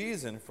as a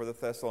reason for the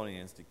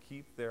Thessalonians to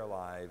keep their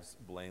lives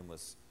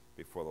blameless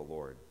before the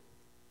Lord.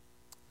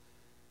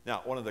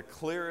 Now, one of the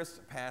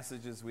clearest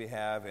passages we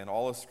have in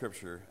all of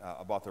Scripture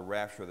about the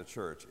rapture of the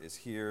church is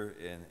here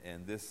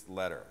in this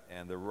letter.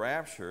 And the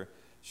rapture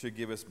should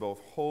give us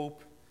both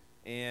hope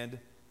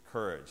and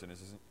courage. And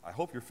I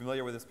hope you're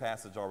familiar with this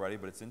passage already,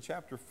 but it's in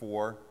chapter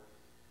 4,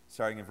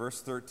 starting in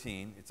verse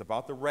 13. It's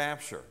about the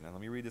rapture. Now,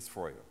 let me read this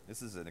for you.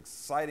 This is an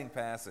exciting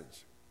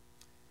passage.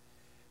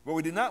 "But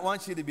we do not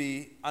want you to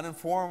be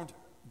uninformed,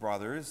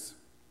 brothers,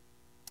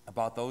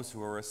 about those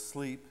who are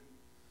asleep,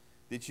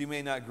 that you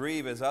may not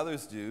grieve as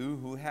others do,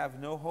 who have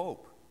no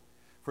hope.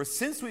 For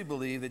since we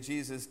believe that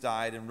Jesus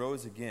died and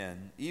rose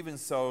again, even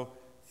so,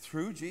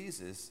 through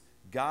Jesus,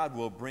 God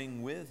will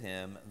bring with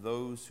him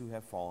those who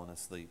have fallen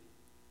asleep.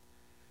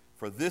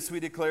 For this we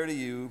declare to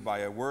you by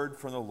a word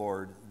from the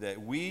Lord,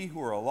 that we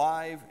who are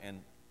alive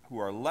and who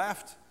are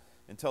left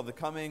until the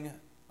coming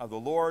of the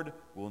Lord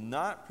will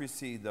not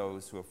precede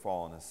those who have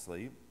fallen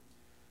asleep.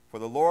 For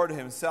the Lord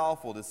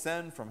himself will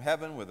descend from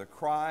heaven with a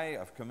cry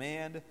of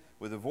command,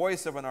 with the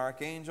voice of an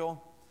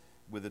archangel,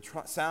 with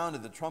the sound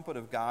of the trumpet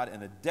of God,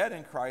 and the dead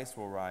in Christ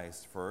will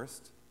rise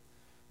first.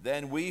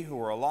 Then we who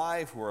are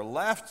alive, who are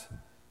left,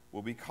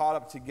 will be caught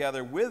up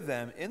together with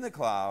them in the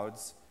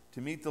clouds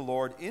to meet the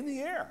Lord in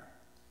the air.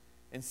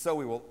 And so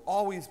we will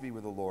always be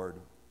with the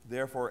Lord.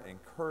 Therefore,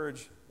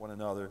 encourage one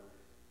another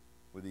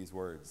with these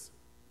words."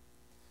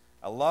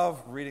 I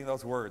love reading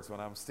those words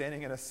when I'm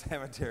standing in a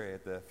cemetery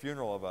at the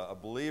funeral of a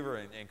believer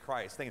in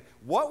Christ, thinking,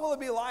 what will it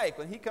be like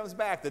when he comes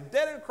back? The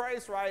dead in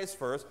Christ rise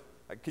first.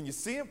 Can you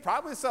see him?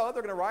 Probably so.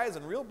 They're going to rise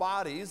in real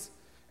bodies.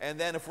 And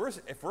then if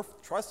we're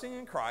trusting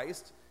in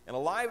Christ and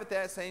alive at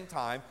that same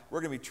time, we're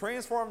going to be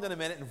transformed in a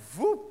minute, and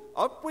whoop,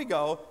 up we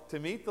go to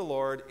meet the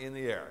Lord in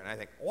the air. And I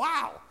think,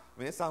 wow. I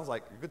mean, it sounds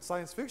like a good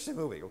science fiction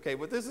movie, okay?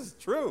 But this is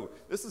true.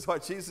 This is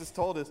what Jesus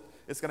told us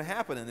is going to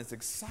happen, and it's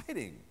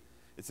exciting.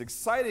 It's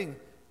exciting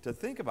to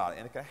think about it,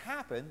 and it can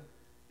happen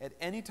at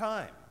any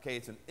time. Okay,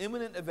 it's an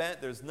imminent event.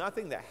 There's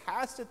nothing that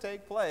has to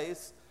take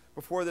place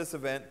before this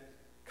event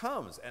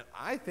comes, and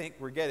I think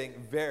we're getting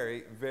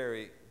very,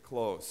 very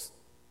close.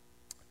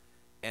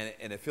 And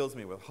it fills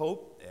me with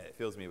hope, and it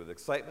fills me with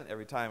excitement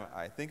every time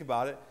I think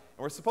about it. And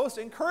we're supposed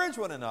to encourage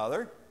one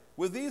another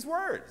with these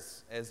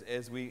words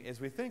as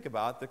we think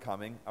about the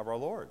coming of our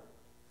Lord.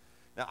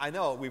 Now, I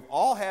know we've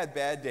all had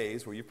bad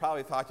days where you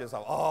probably thought to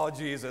yourself, oh,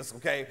 Jesus,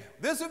 okay,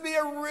 this would be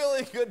a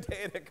really good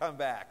day to come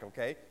back,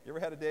 okay? You ever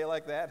had a day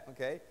like that,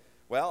 okay?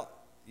 Well,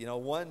 you know,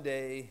 one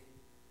day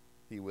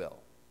he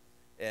will.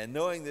 And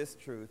knowing this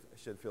truth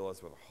should fill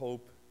us with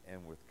hope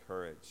and with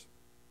courage.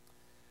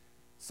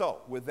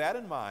 So, with that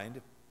in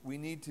mind, we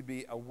need to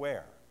be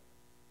aware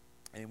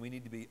and we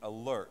need to be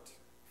alert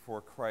for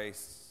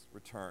Christ's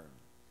return.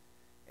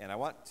 And I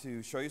want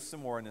to show you some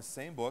more in the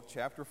same book,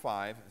 chapter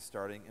 5,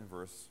 starting in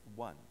verse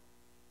 1.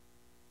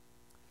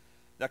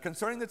 "Now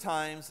concerning the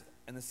times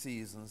and the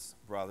seasons,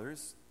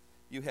 brothers,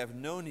 you have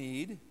no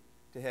need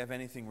to have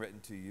anything written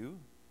to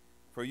you,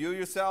 for you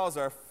yourselves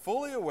are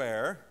fully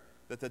aware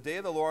that the day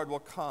of the Lord will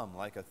come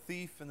like a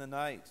thief in the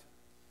night.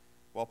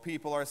 While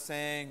people are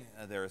saying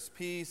there is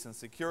peace and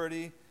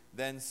security,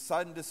 then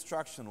sudden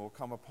destruction will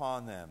come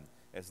upon them,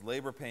 as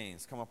labor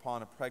pains come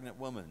upon a pregnant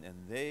woman,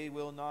 and they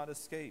will not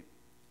escape.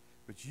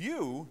 But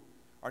you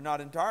are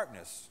not in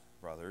darkness,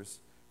 brothers,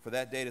 for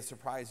that day to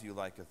surprise you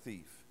like a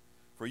thief.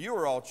 For you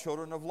are all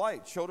children of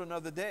light, children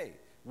of the day.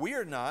 We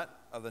are not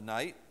of the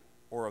night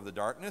or of the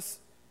darkness.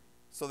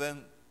 So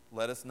then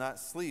let us not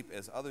sleep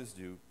as others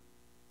do,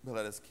 but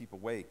let us keep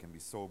awake and be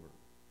sober.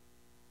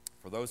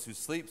 For those who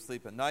sleep,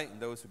 sleep at night, and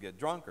those who get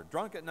drunk are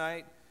drunk at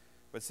night.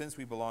 But since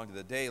we belong to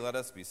the day, let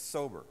us be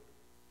sober,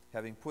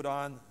 having put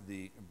on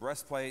the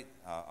breastplate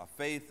of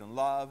faith and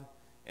love,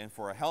 and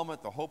for a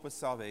helmet the hope of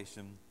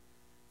salvation.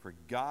 For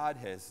God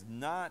has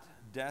not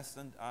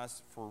destined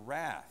us for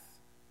wrath,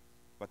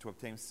 but to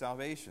obtain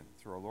salvation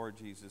through our Lord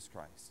Jesus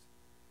Christ,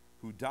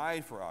 who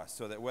died for us,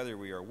 so that whether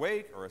we are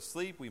awake or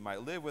asleep, we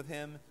might live with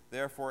him.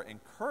 Therefore,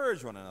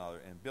 encourage one another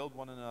and build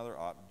one another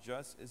up,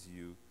 just as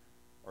you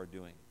are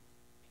doing."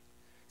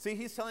 See,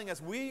 he's telling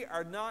us we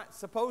are not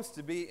supposed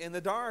to be in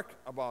the dark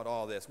about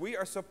all this. We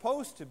are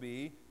supposed to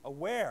be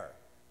aware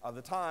of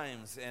the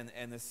times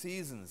and the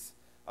seasons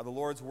of the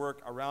Lord's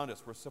work around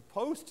us. We're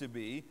supposed to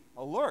be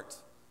alert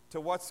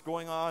to what's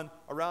going on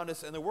around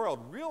us in the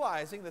world,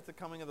 realizing that the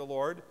coming of the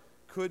Lord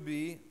could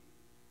be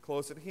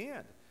close at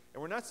hand.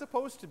 And we're not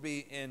supposed to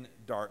be in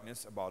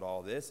darkness about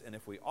all this, and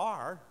if we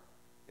are,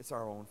 it's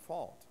our own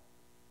fault.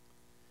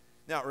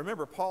 Now,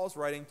 remember, Paul's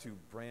writing to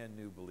brand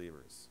new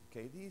believers.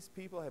 Okay, these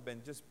people have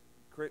been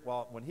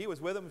when he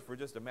was with them for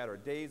just a matter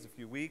of days, a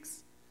few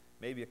weeks,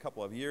 maybe a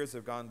couple of years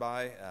have gone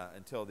by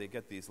until they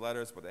get these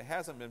letters, but it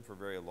hasn't been for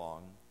very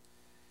long.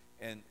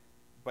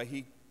 But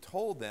he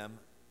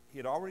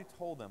had already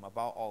told them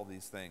about all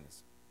these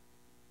things.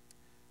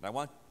 And I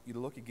want you to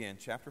look again,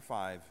 chapter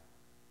 5,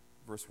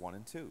 verse 1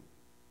 and 2.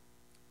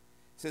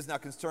 It says, "Now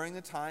concerning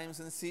the times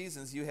and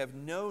seasons, you have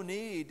no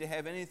need to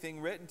have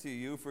anything written to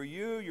you, for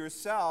you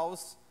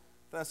yourselves,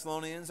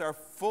 Thessalonians, are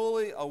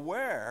fully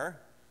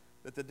aware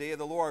that the day of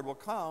the Lord will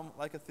come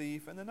like a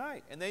thief in the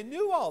night." And they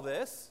knew all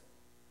this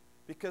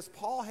because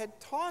Paul had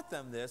taught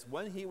them this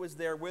when he was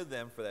there with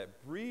them for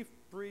that brief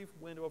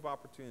window of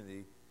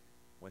opportunity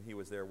when he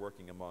was there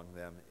working among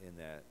them in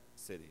that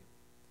city.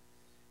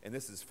 And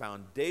this is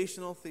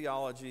foundational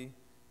theology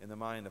in the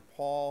mind of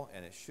Paul,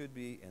 and it should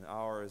be in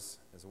ours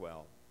as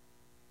well.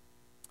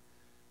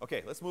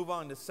 Okay, let's move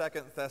on to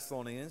 2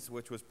 Thessalonians,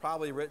 which was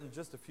probably written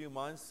just a few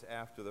months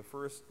after the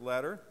first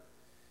letter.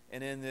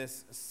 And in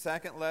this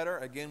second letter,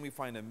 again, we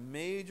find a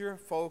major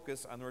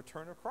focus on the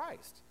return of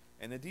Christ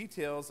and the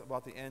details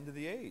about the end of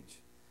the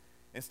age.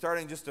 And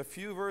starting just a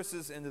few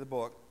verses into the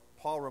book,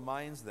 Paul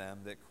reminds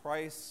them that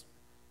Christ's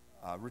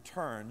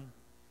return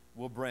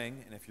will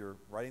bring, and if you're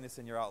writing this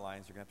in your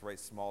outlines, you're going to have to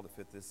write small to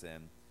fit this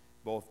in,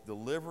 both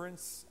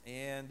deliverance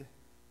and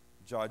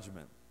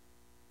judgment.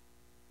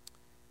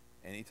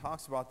 And he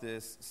talks about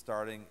this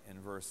starting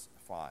in verse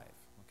 5.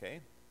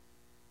 Okay?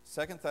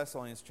 2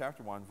 Thessalonians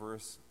chapter 1,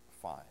 verse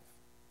 5.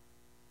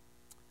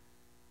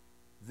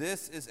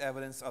 "This is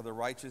evidence of the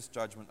righteous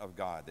judgment of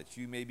God, that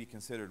you may be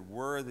considered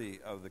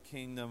worthy of the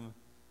kingdom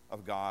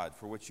of God,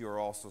 for which you are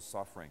also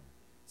suffering.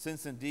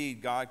 Since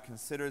indeed God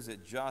considers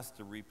it just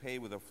to repay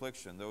with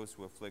affliction those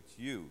who afflict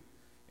you,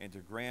 and to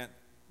grant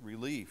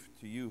relief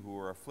to you who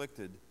are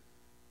afflicted,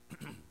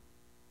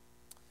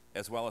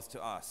 as well as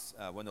to us.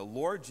 When the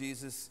Lord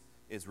Jesus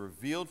is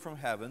revealed from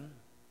heaven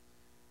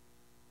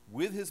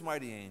with his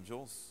mighty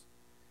angels,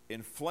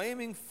 in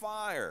flaming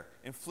fire,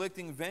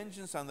 inflicting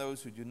vengeance on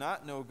those who do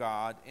not know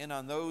God and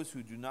on those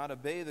who do not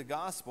obey the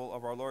gospel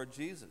of our Lord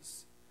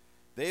Jesus.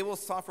 They will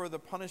suffer the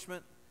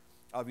punishment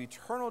of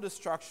eternal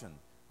destruction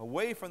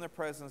away from the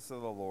presence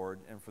of the Lord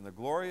and from the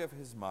glory of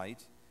his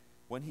might,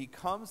 when he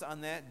comes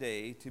on that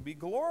day to be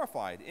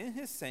glorified in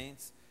his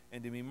saints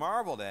and to be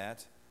marveled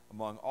at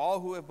among all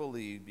who have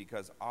believed,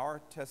 because our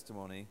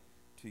testimony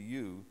to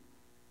you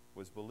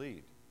was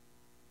believed."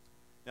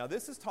 Now,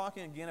 this is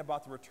talking again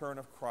about the return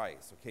of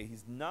Christ. Okay,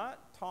 he's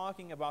not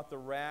talking about the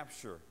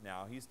rapture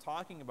now. He's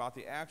talking about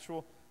the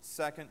actual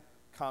second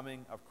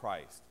coming of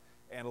Christ.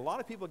 And a lot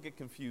of people get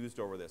confused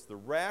over this. The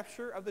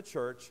rapture of the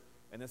church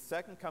and the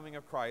second coming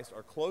of Christ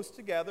are close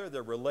together.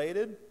 They're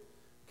related,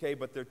 okay,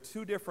 but they're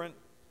two different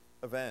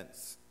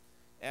events.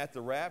 At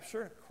the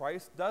rapture,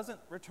 Christ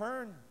doesn't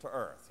return to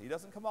earth. He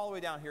doesn't come all the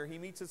way down here. He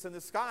meets us in the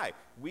sky.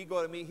 We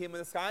go to meet him in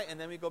the sky, and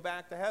then we go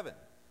back to heaven.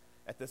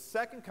 At the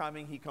second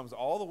coming, he comes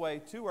all the way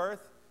to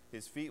earth.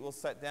 His feet will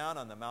set down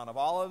on the Mount of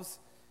Olives.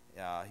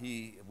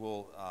 He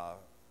will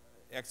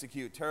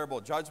execute terrible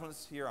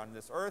judgments here on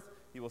this earth.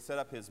 He will set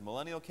up his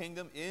millennial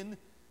kingdom in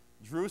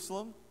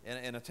Jerusalem,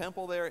 in a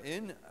temple there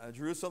in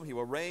Jerusalem. He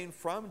will reign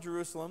from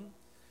Jerusalem.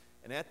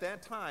 And at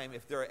that time,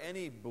 if there are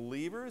any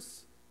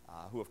believers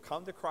who have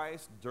come to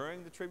Christ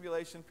during the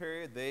tribulation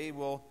period, they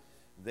will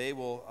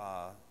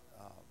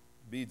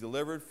be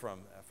delivered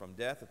from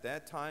death at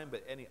that time.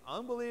 But any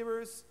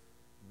unbelievers,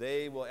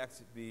 they will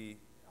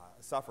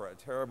suffer a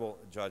terrible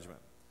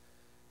judgment.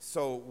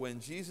 So when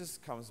Jesus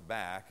comes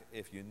back,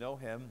 if you know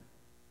him,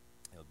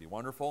 it'll be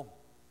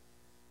wonderful.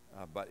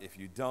 But if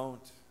you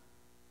don't,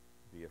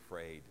 be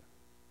afraid.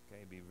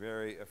 Okay, be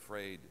very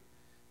afraid,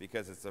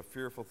 because it's a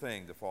fearful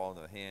thing to fall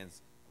into the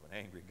hands of an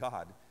angry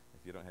God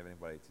if you don't have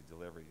anybody to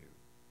deliver you.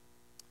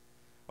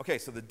 Okay,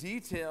 so the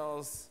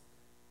details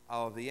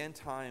of the end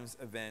times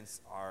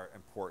events are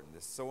important.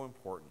 It's so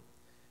important.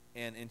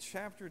 And in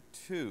chapter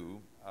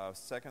 2 of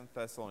 2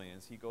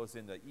 Thessalonians, he goes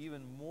into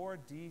even more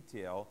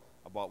detail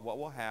about what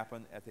will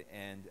happen at the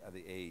end of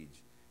the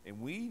age.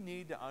 And we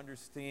need to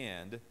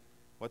understand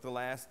what the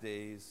last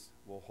days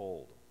will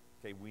hold.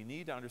 Okay, we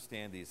need to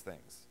understand these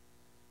things.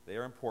 They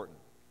are important.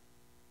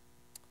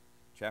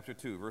 Chapter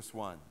 2, verse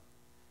 1.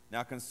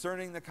 "Now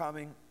concerning the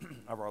coming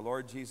of our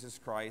Lord Jesus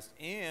Christ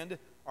and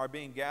our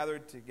being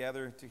gathered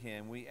together to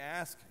him, we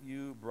ask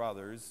you,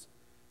 brothers,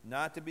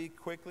 not to be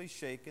quickly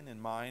shaken in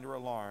mind or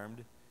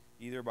alarmed,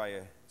 either by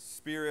a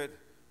spirit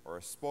or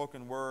a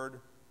spoken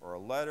word or a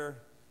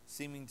letter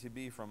seeming to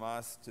be from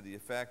us, to the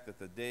effect that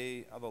the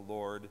day of the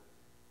Lord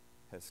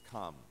has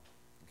come."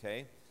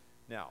 Okay?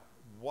 Now,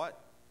 what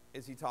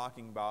is he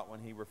talking about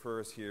when he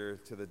refers here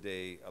to the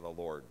day of the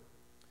Lord?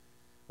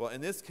 Well,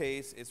 in this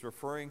case, it's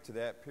referring to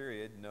that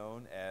period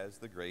known as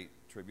the Great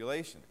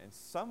Tribulation. And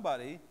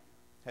somebody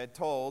had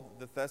told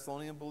the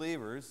Thessalonian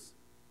believers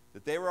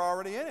that they were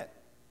already in it.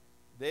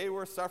 They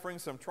were suffering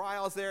some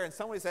trials there, and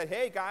somebody said,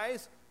 hey,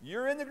 guys,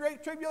 you're in the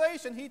Great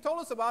Tribulation. He told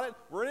us about it.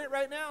 We're in it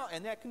right now.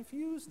 And that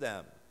confused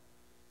them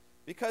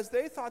because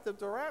they thought that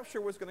the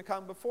rapture was going to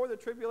come before the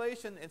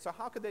tribulation, and so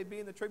how could they be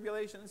in the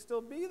tribulation and still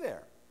be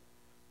there?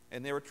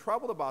 And they were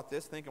troubled about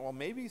this, thinking, well,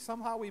 maybe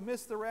somehow we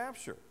missed the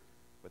rapture.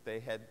 But they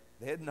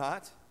had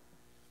not.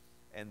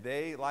 And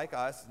they, like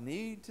us,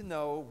 need to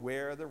know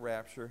where the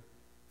rapture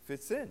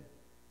fits in.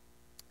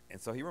 And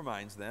so he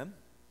reminds them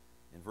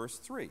in verse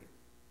 3.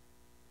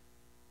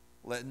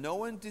 Let no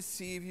one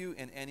deceive you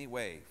in any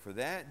way, for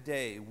that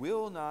day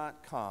will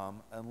not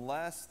come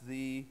unless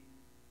the...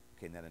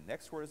 Okay, now the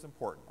next word is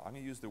important. I'm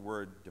going to use the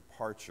word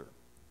departure.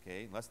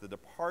 Okay, unless the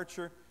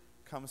departure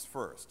comes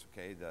first.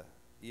 Okay, the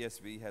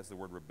ESV has the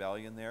word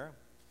rebellion there.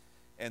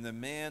 And the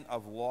man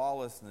of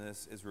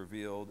lawlessness is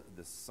revealed,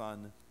 the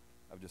son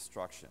of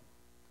destruction.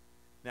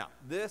 Now,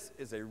 this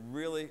is a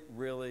really,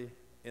 really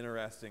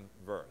interesting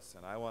verse.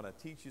 And I want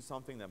to teach you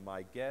something that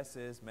my guess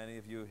is many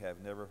of you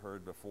have never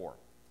heard before.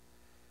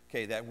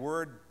 Okay, that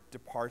word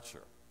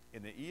departure.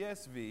 In the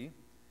ESV,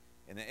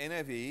 in the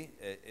NIV,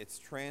 it's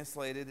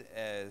translated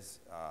as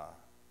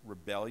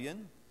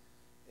rebellion.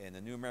 In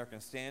the New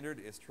American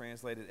Standard, it's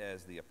translated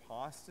as the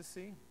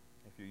apostasy.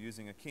 If you're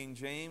using a King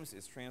James,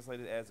 it's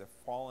translated as a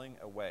falling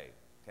away.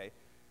 Okay?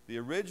 The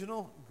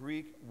original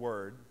Greek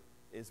word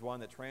is one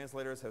that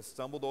translators have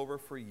stumbled over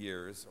for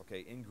years.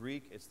 Okay? In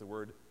Greek, it's the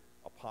word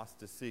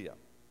apostasia.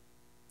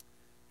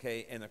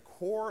 Okay? And the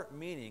core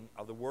meaning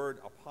of the word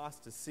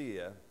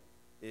apostasia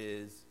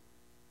is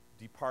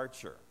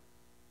departure.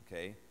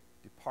 Okay?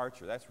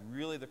 Departure. That's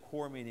really the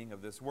core meaning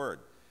of this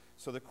word.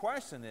 So the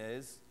question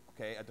is,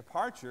 okay, a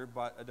departure,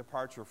 but a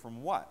departure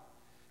from what?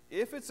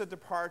 If it's a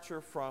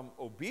departure from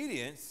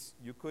obedience,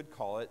 you could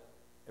call it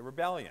a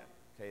rebellion,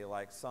 okay,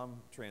 like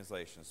some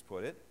translations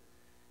put it.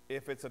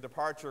 If it's a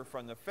departure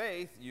from the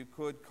faith, you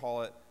could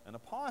call it an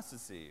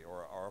apostasy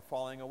or a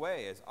falling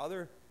away, as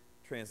other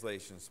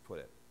translations put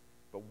it.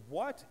 But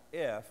what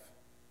if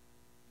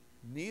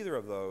neither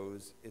of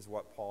those is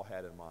what Paul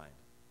had in mind?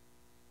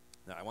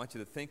 Now, I want you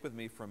to think with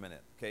me for a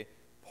minute, okay?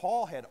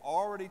 Paul had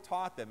already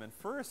taught them in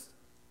 1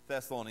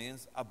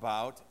 Thessalonians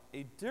about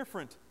a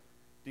different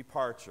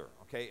departure,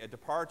 okay? A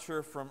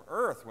departure from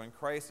earth when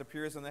Christ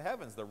appears in the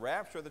heavens, the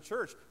rapture of the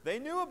church. They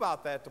knew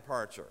about that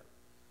departure.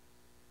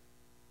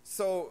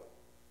 So,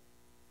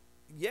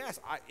 yes,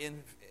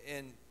 in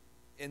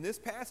this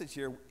passage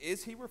here,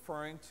 is he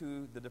referring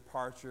to the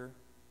departure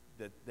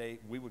that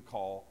we would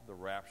call the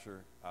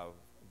rapture of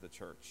the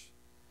church?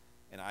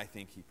 And I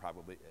think he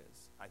probably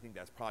is. I think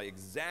that's probably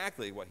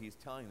exactly what he's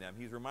telling them.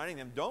 He's reminding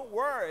them, don't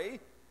worry,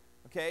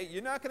 okay?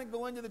 You're not going to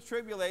go into the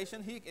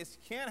tribulation. It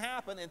can't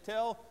happen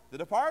until the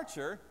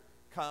departure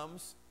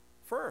comes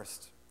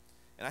first.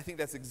 And I think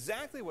that's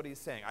exactly what he's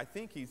saying. I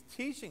think he's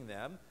teaching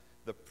them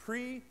the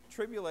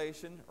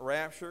pre-tribulation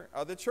rapture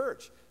of the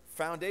church.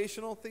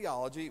 Foundational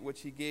theology,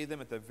 which he gave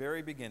them at the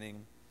very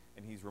beginning.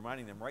 And he's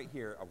reminding them right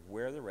here of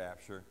where the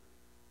rapture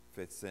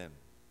fits in.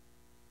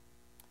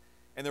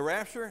 And the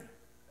rapture...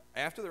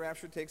 After the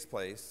rapture takes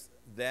place,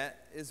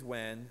 that is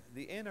when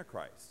the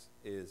Antichrist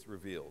is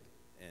revealed.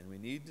 And we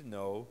need to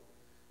know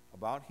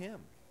about him.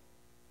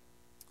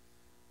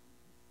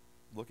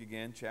 Look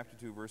again, chapter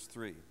 2, verse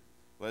 3.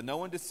 Let no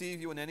one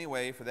deceive you in any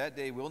way, for that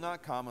day will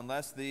not come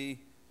unless the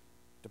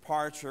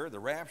departure,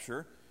 the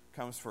rapture,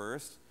 comes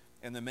first,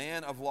 and the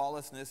man of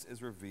lawlessness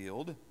is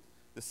revealed,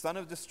 the son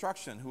of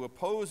destruction, who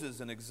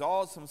opposes and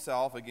exalts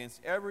himself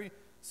against every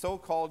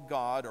so-called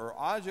God or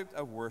object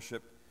of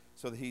worship,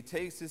 so that he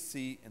takes his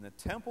seat in the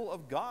temple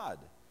of God,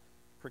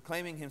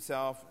 proclaiming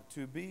himself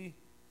to be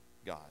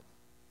God.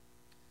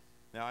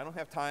 Now, I don't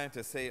have time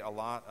to say a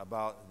lot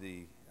about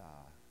the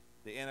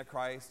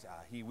Antichrist.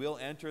 He will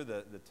enter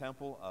the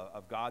temple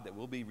of God that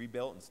will be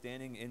rebuilt and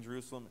standing in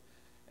Jerusalem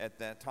at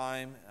that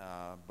time,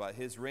 but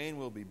his reign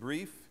will be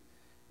brief,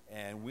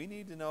 and we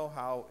need to know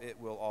how it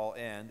will all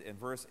end. And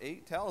verse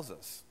 8 tells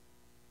us.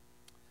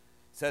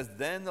 It says,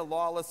 then the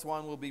lawless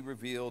one will be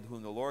revealed,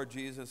 whom the Lord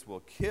Jesus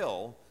will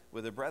kill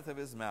with the breath of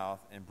his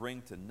mouth and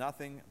bring to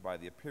nothing by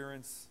the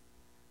appearance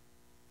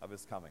of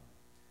his coming.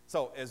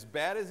 So, as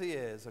bad as he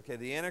is, okay,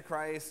 the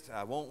Antichrist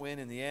won't win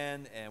in the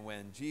end, and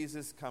when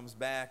Jesus comes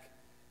back,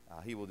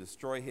 he will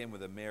destroy him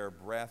with a mere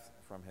breath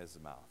from his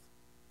mouth.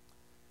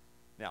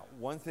 Now,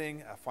 one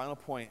thing, a final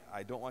point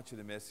I don't want you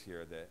to miss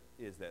here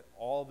is that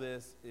all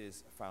this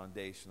is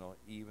foundational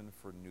even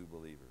for new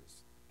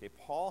believers. Okay,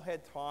 Paul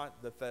had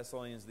taught the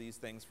Thessalonians these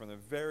things from the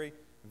very,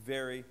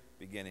 very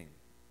beginning.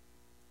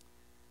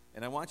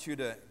 And I want you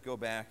to go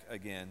back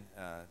again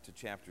to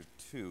chapter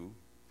 2.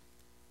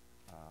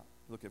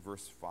 Look at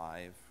verse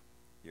 5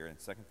 here in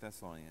 2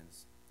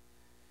 Thessalonians.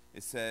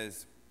 It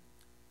says,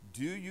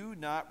 do you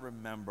not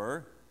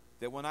remember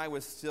that when I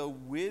was still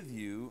with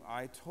you,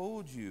 I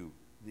told you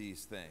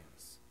these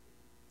things?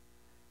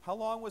 How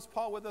long was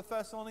Paul with the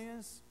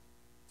Thessalonians?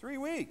 3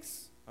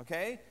 weeks,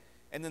 okay?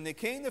 And then they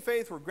came to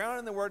faith, were grounded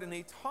in the Word, and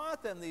he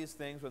taught them these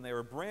things when they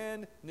were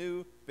brand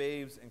new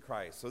babes in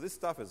Christ. So this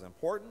stuff is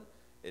important.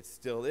 It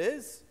still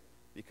is,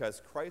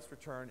 because Christ's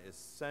return is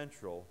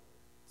central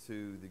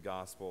to the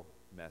gospel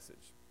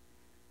message.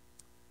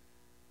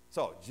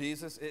 So,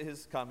 Jesus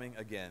is coming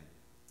again.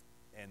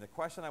 And the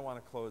question I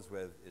want to close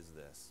with is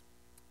this.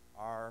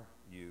 Are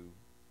you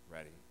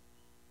ready?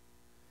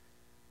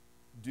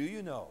 Do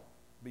you know,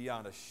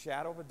 beyond a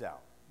shadow of a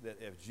doubt, that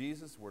if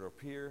Jesus were to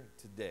appear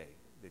today,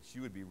 that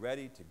you would be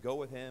ready to go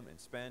with him and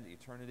spend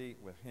eternity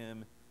with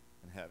him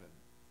in heaven?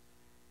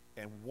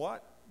 And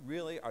what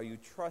really are you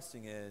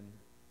trusting in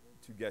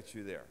to get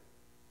you there?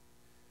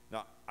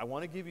 Now, I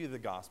want to give you the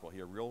gospel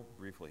here real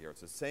briefly here.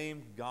 It's the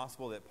same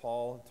gospel that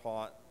Paul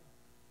taught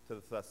to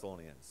the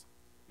Thessalonians.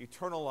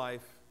 Eternal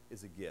life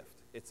is a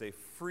gift. It's a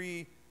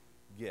free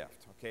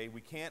gift, okay?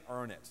 We can't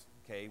earn it,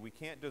 okay? We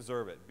can't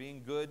deserve it.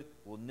 Being good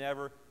will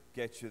never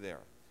get you there.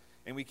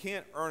 And we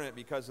can't earn it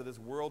because of this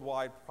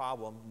worldwide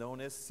problem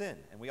known as sin.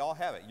 And we all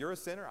have it. You're a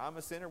sinner. I'm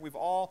a sinner. We've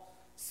all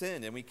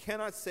sinned. And we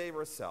cannot save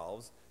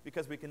ourselves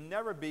because we can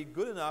never be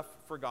good enough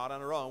for God on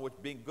our own, which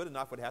being good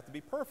enough would have to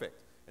be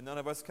perfect. And none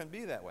of us can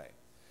be that way.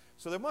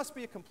 So there must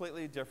be a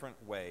completely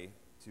different way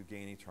to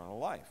gain eternal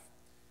life.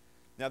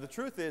 Now, the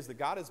truth is that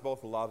God is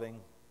both loving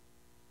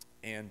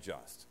and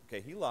just. Okay,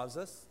 he loves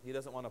us. He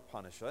doesn't want to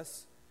punish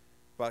us.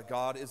 But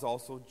God is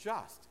also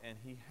just, and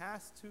he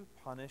has to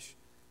punish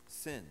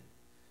sin.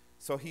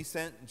 So he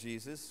sent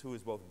Jesus, who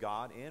is both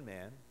God and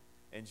man,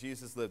 and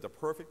Jesus lived a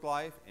perfect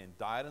life and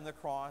died on the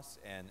cross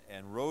and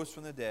rose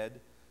from the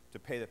dead to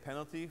pay the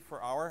penalty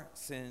for our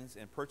sins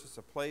and purchase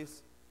a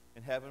place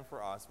in heaven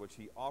for us, which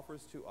he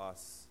offers to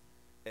us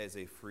as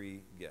a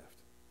free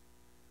gift.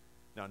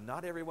 Now,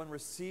 not everyone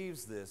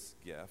receives this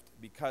gift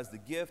because the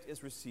gift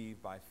is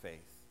received by faith.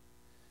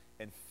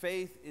 And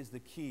faith is the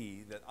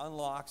key that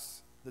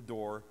unlocks the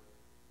door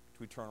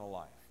to eternal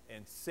life.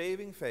 And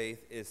saving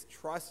faith is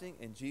trusting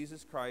in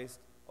Jesus Christ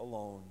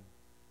alone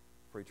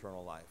for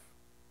eternal life.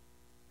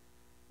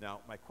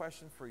 Now, my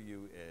question for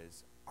you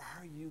is,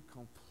 are you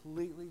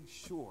completely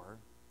sure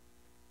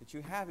that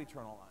you have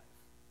eternal life?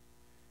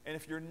 And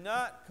if you're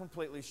not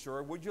completely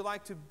sure, would you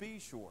like to be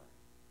sure?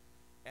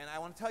 And I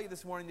want to tell you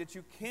this morning that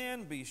you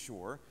can be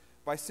sure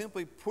by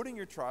simply putting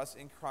your trust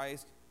in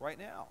Christ right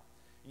now.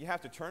 You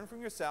have to turn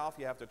from yourself.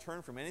 You have to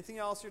turn from anything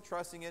else you're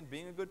trusting in,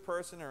 being a good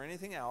person or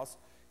anything else,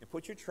 and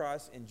put your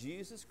trust in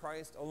Jesus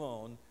Christ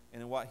alone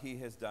and in what he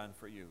has done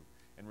for you.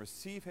 And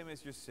receive him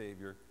as your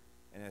Savior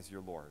and as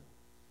your Lord.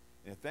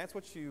 And if that's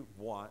what you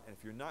want, and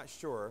if you're not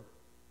sure,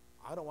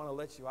 I don't want to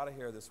let you out of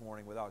here this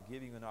morning without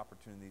giving you an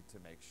opportunity to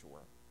make sure.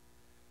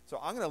 So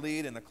I'm going to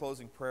lead in a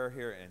closing prayer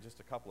here in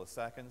just a couple of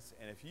seconds.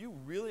 And if you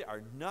really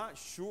are not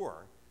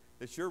sure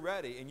that you're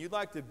ready and you'd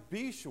like to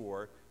be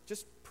sure,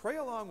 just pray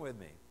along with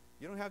me.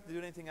 You don't have to do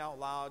anything out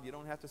loud. You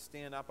don't have to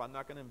stand up. I'm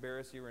not going to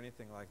embarrass you or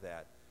anything like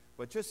that.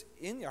 But just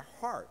in your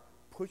heart,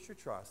 put your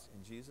trust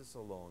in Jesus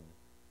alone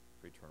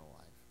for eternal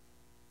life.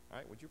 All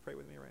right, would you pray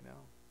with me right now?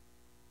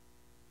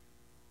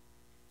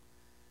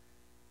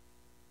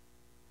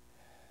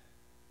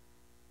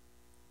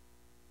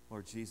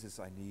 Lord Jesus,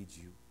 I need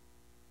you.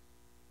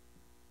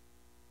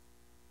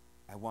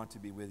 I want to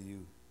be with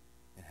you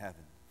in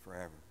heaven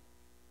forever.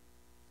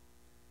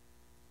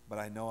 But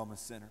I know I'm a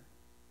sinner.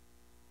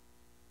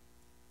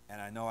 And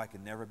I know I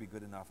can never be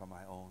good enough on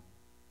my own.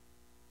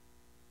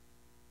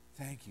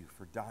 Thank you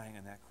for dying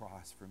on that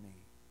cross for me.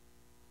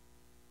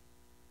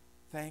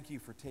 Thank you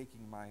for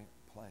taking my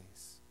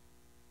place.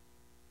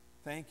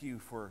 Thank you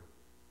for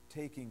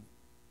taking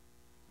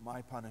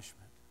my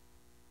punishment.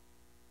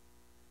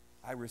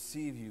 I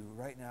receive you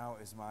right now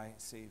as my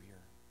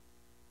Savior.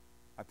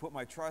 I put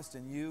my trust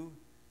in you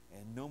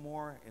and no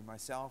more in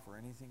myself or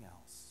anything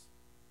else.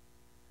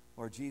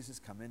 Lord Jesus,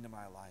 come into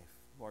my life.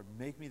 Lord,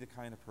 make me the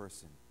kind of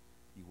person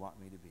you want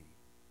me to be.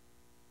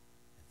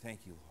 And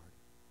thank you, Lord,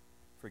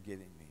 for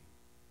giving me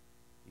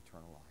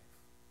eternal life.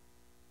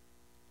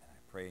 And I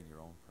pray in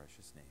your own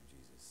precious name,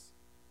 Jesus.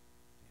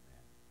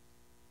 Amen.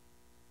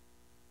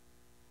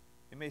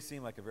 It may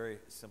seem like a very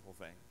simple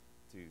thing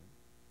to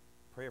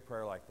pray a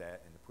prayer like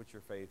that and to put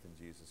your faith in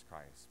Jesus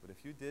Christ. But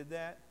if you did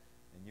that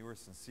and you were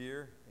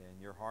sincere in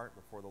your heart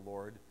before the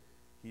Lord,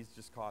 he's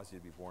just caused you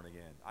to be born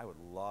again. I would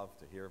love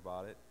to hear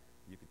about it.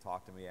 You can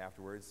talk to me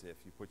afterwards if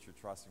you put your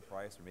trust in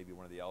Christ, or maybe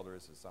one of the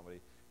elders or somebody.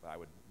 But I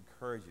would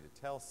encourage you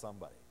to tell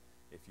somebody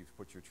if you've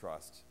put your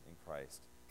trust in Christ